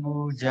တော်မူ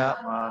ကြ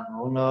ပါ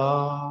ကုန်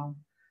လော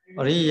ပ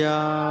ရိယာ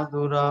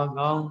သူတော်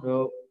ကောင်း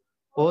တို့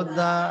ဘုဒ္ဓ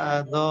အ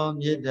ပ်သော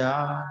မေတ္တာ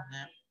နှ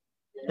င့်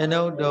ကျွ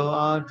န်ုပ်တို့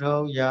အားထု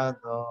တ်ရ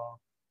သော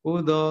ကု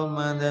သိုလ်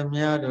မှန်သ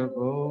မျှတို့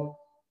ကို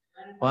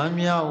ဝမ်း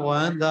မြောက်ဝ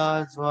မ်းသာ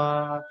စွာ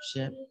ဖြ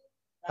င့်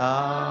သာ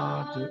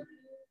ဓု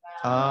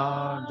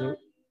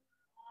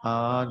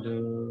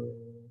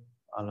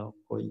အလုံး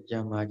ကိုယ်ကြံ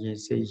ပါခြင်း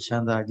စိတ်ချ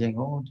မ်းသာခြင်း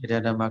ကိုတ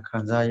ရားဓမ္မခံ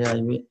စားရ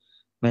၍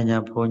မညာ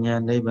ဘုံညာ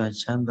နိဗ္ဗာန်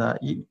ချမ်းသာ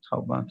ဤထော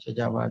က်ပံ့ဖြစ်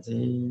ကြပါစေ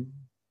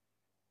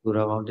သူ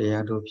တော်ကောင်းတ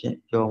ရားတို့ဖြင့်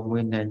ပျော်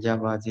မွေးနိုင်ကြ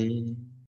ပါစေ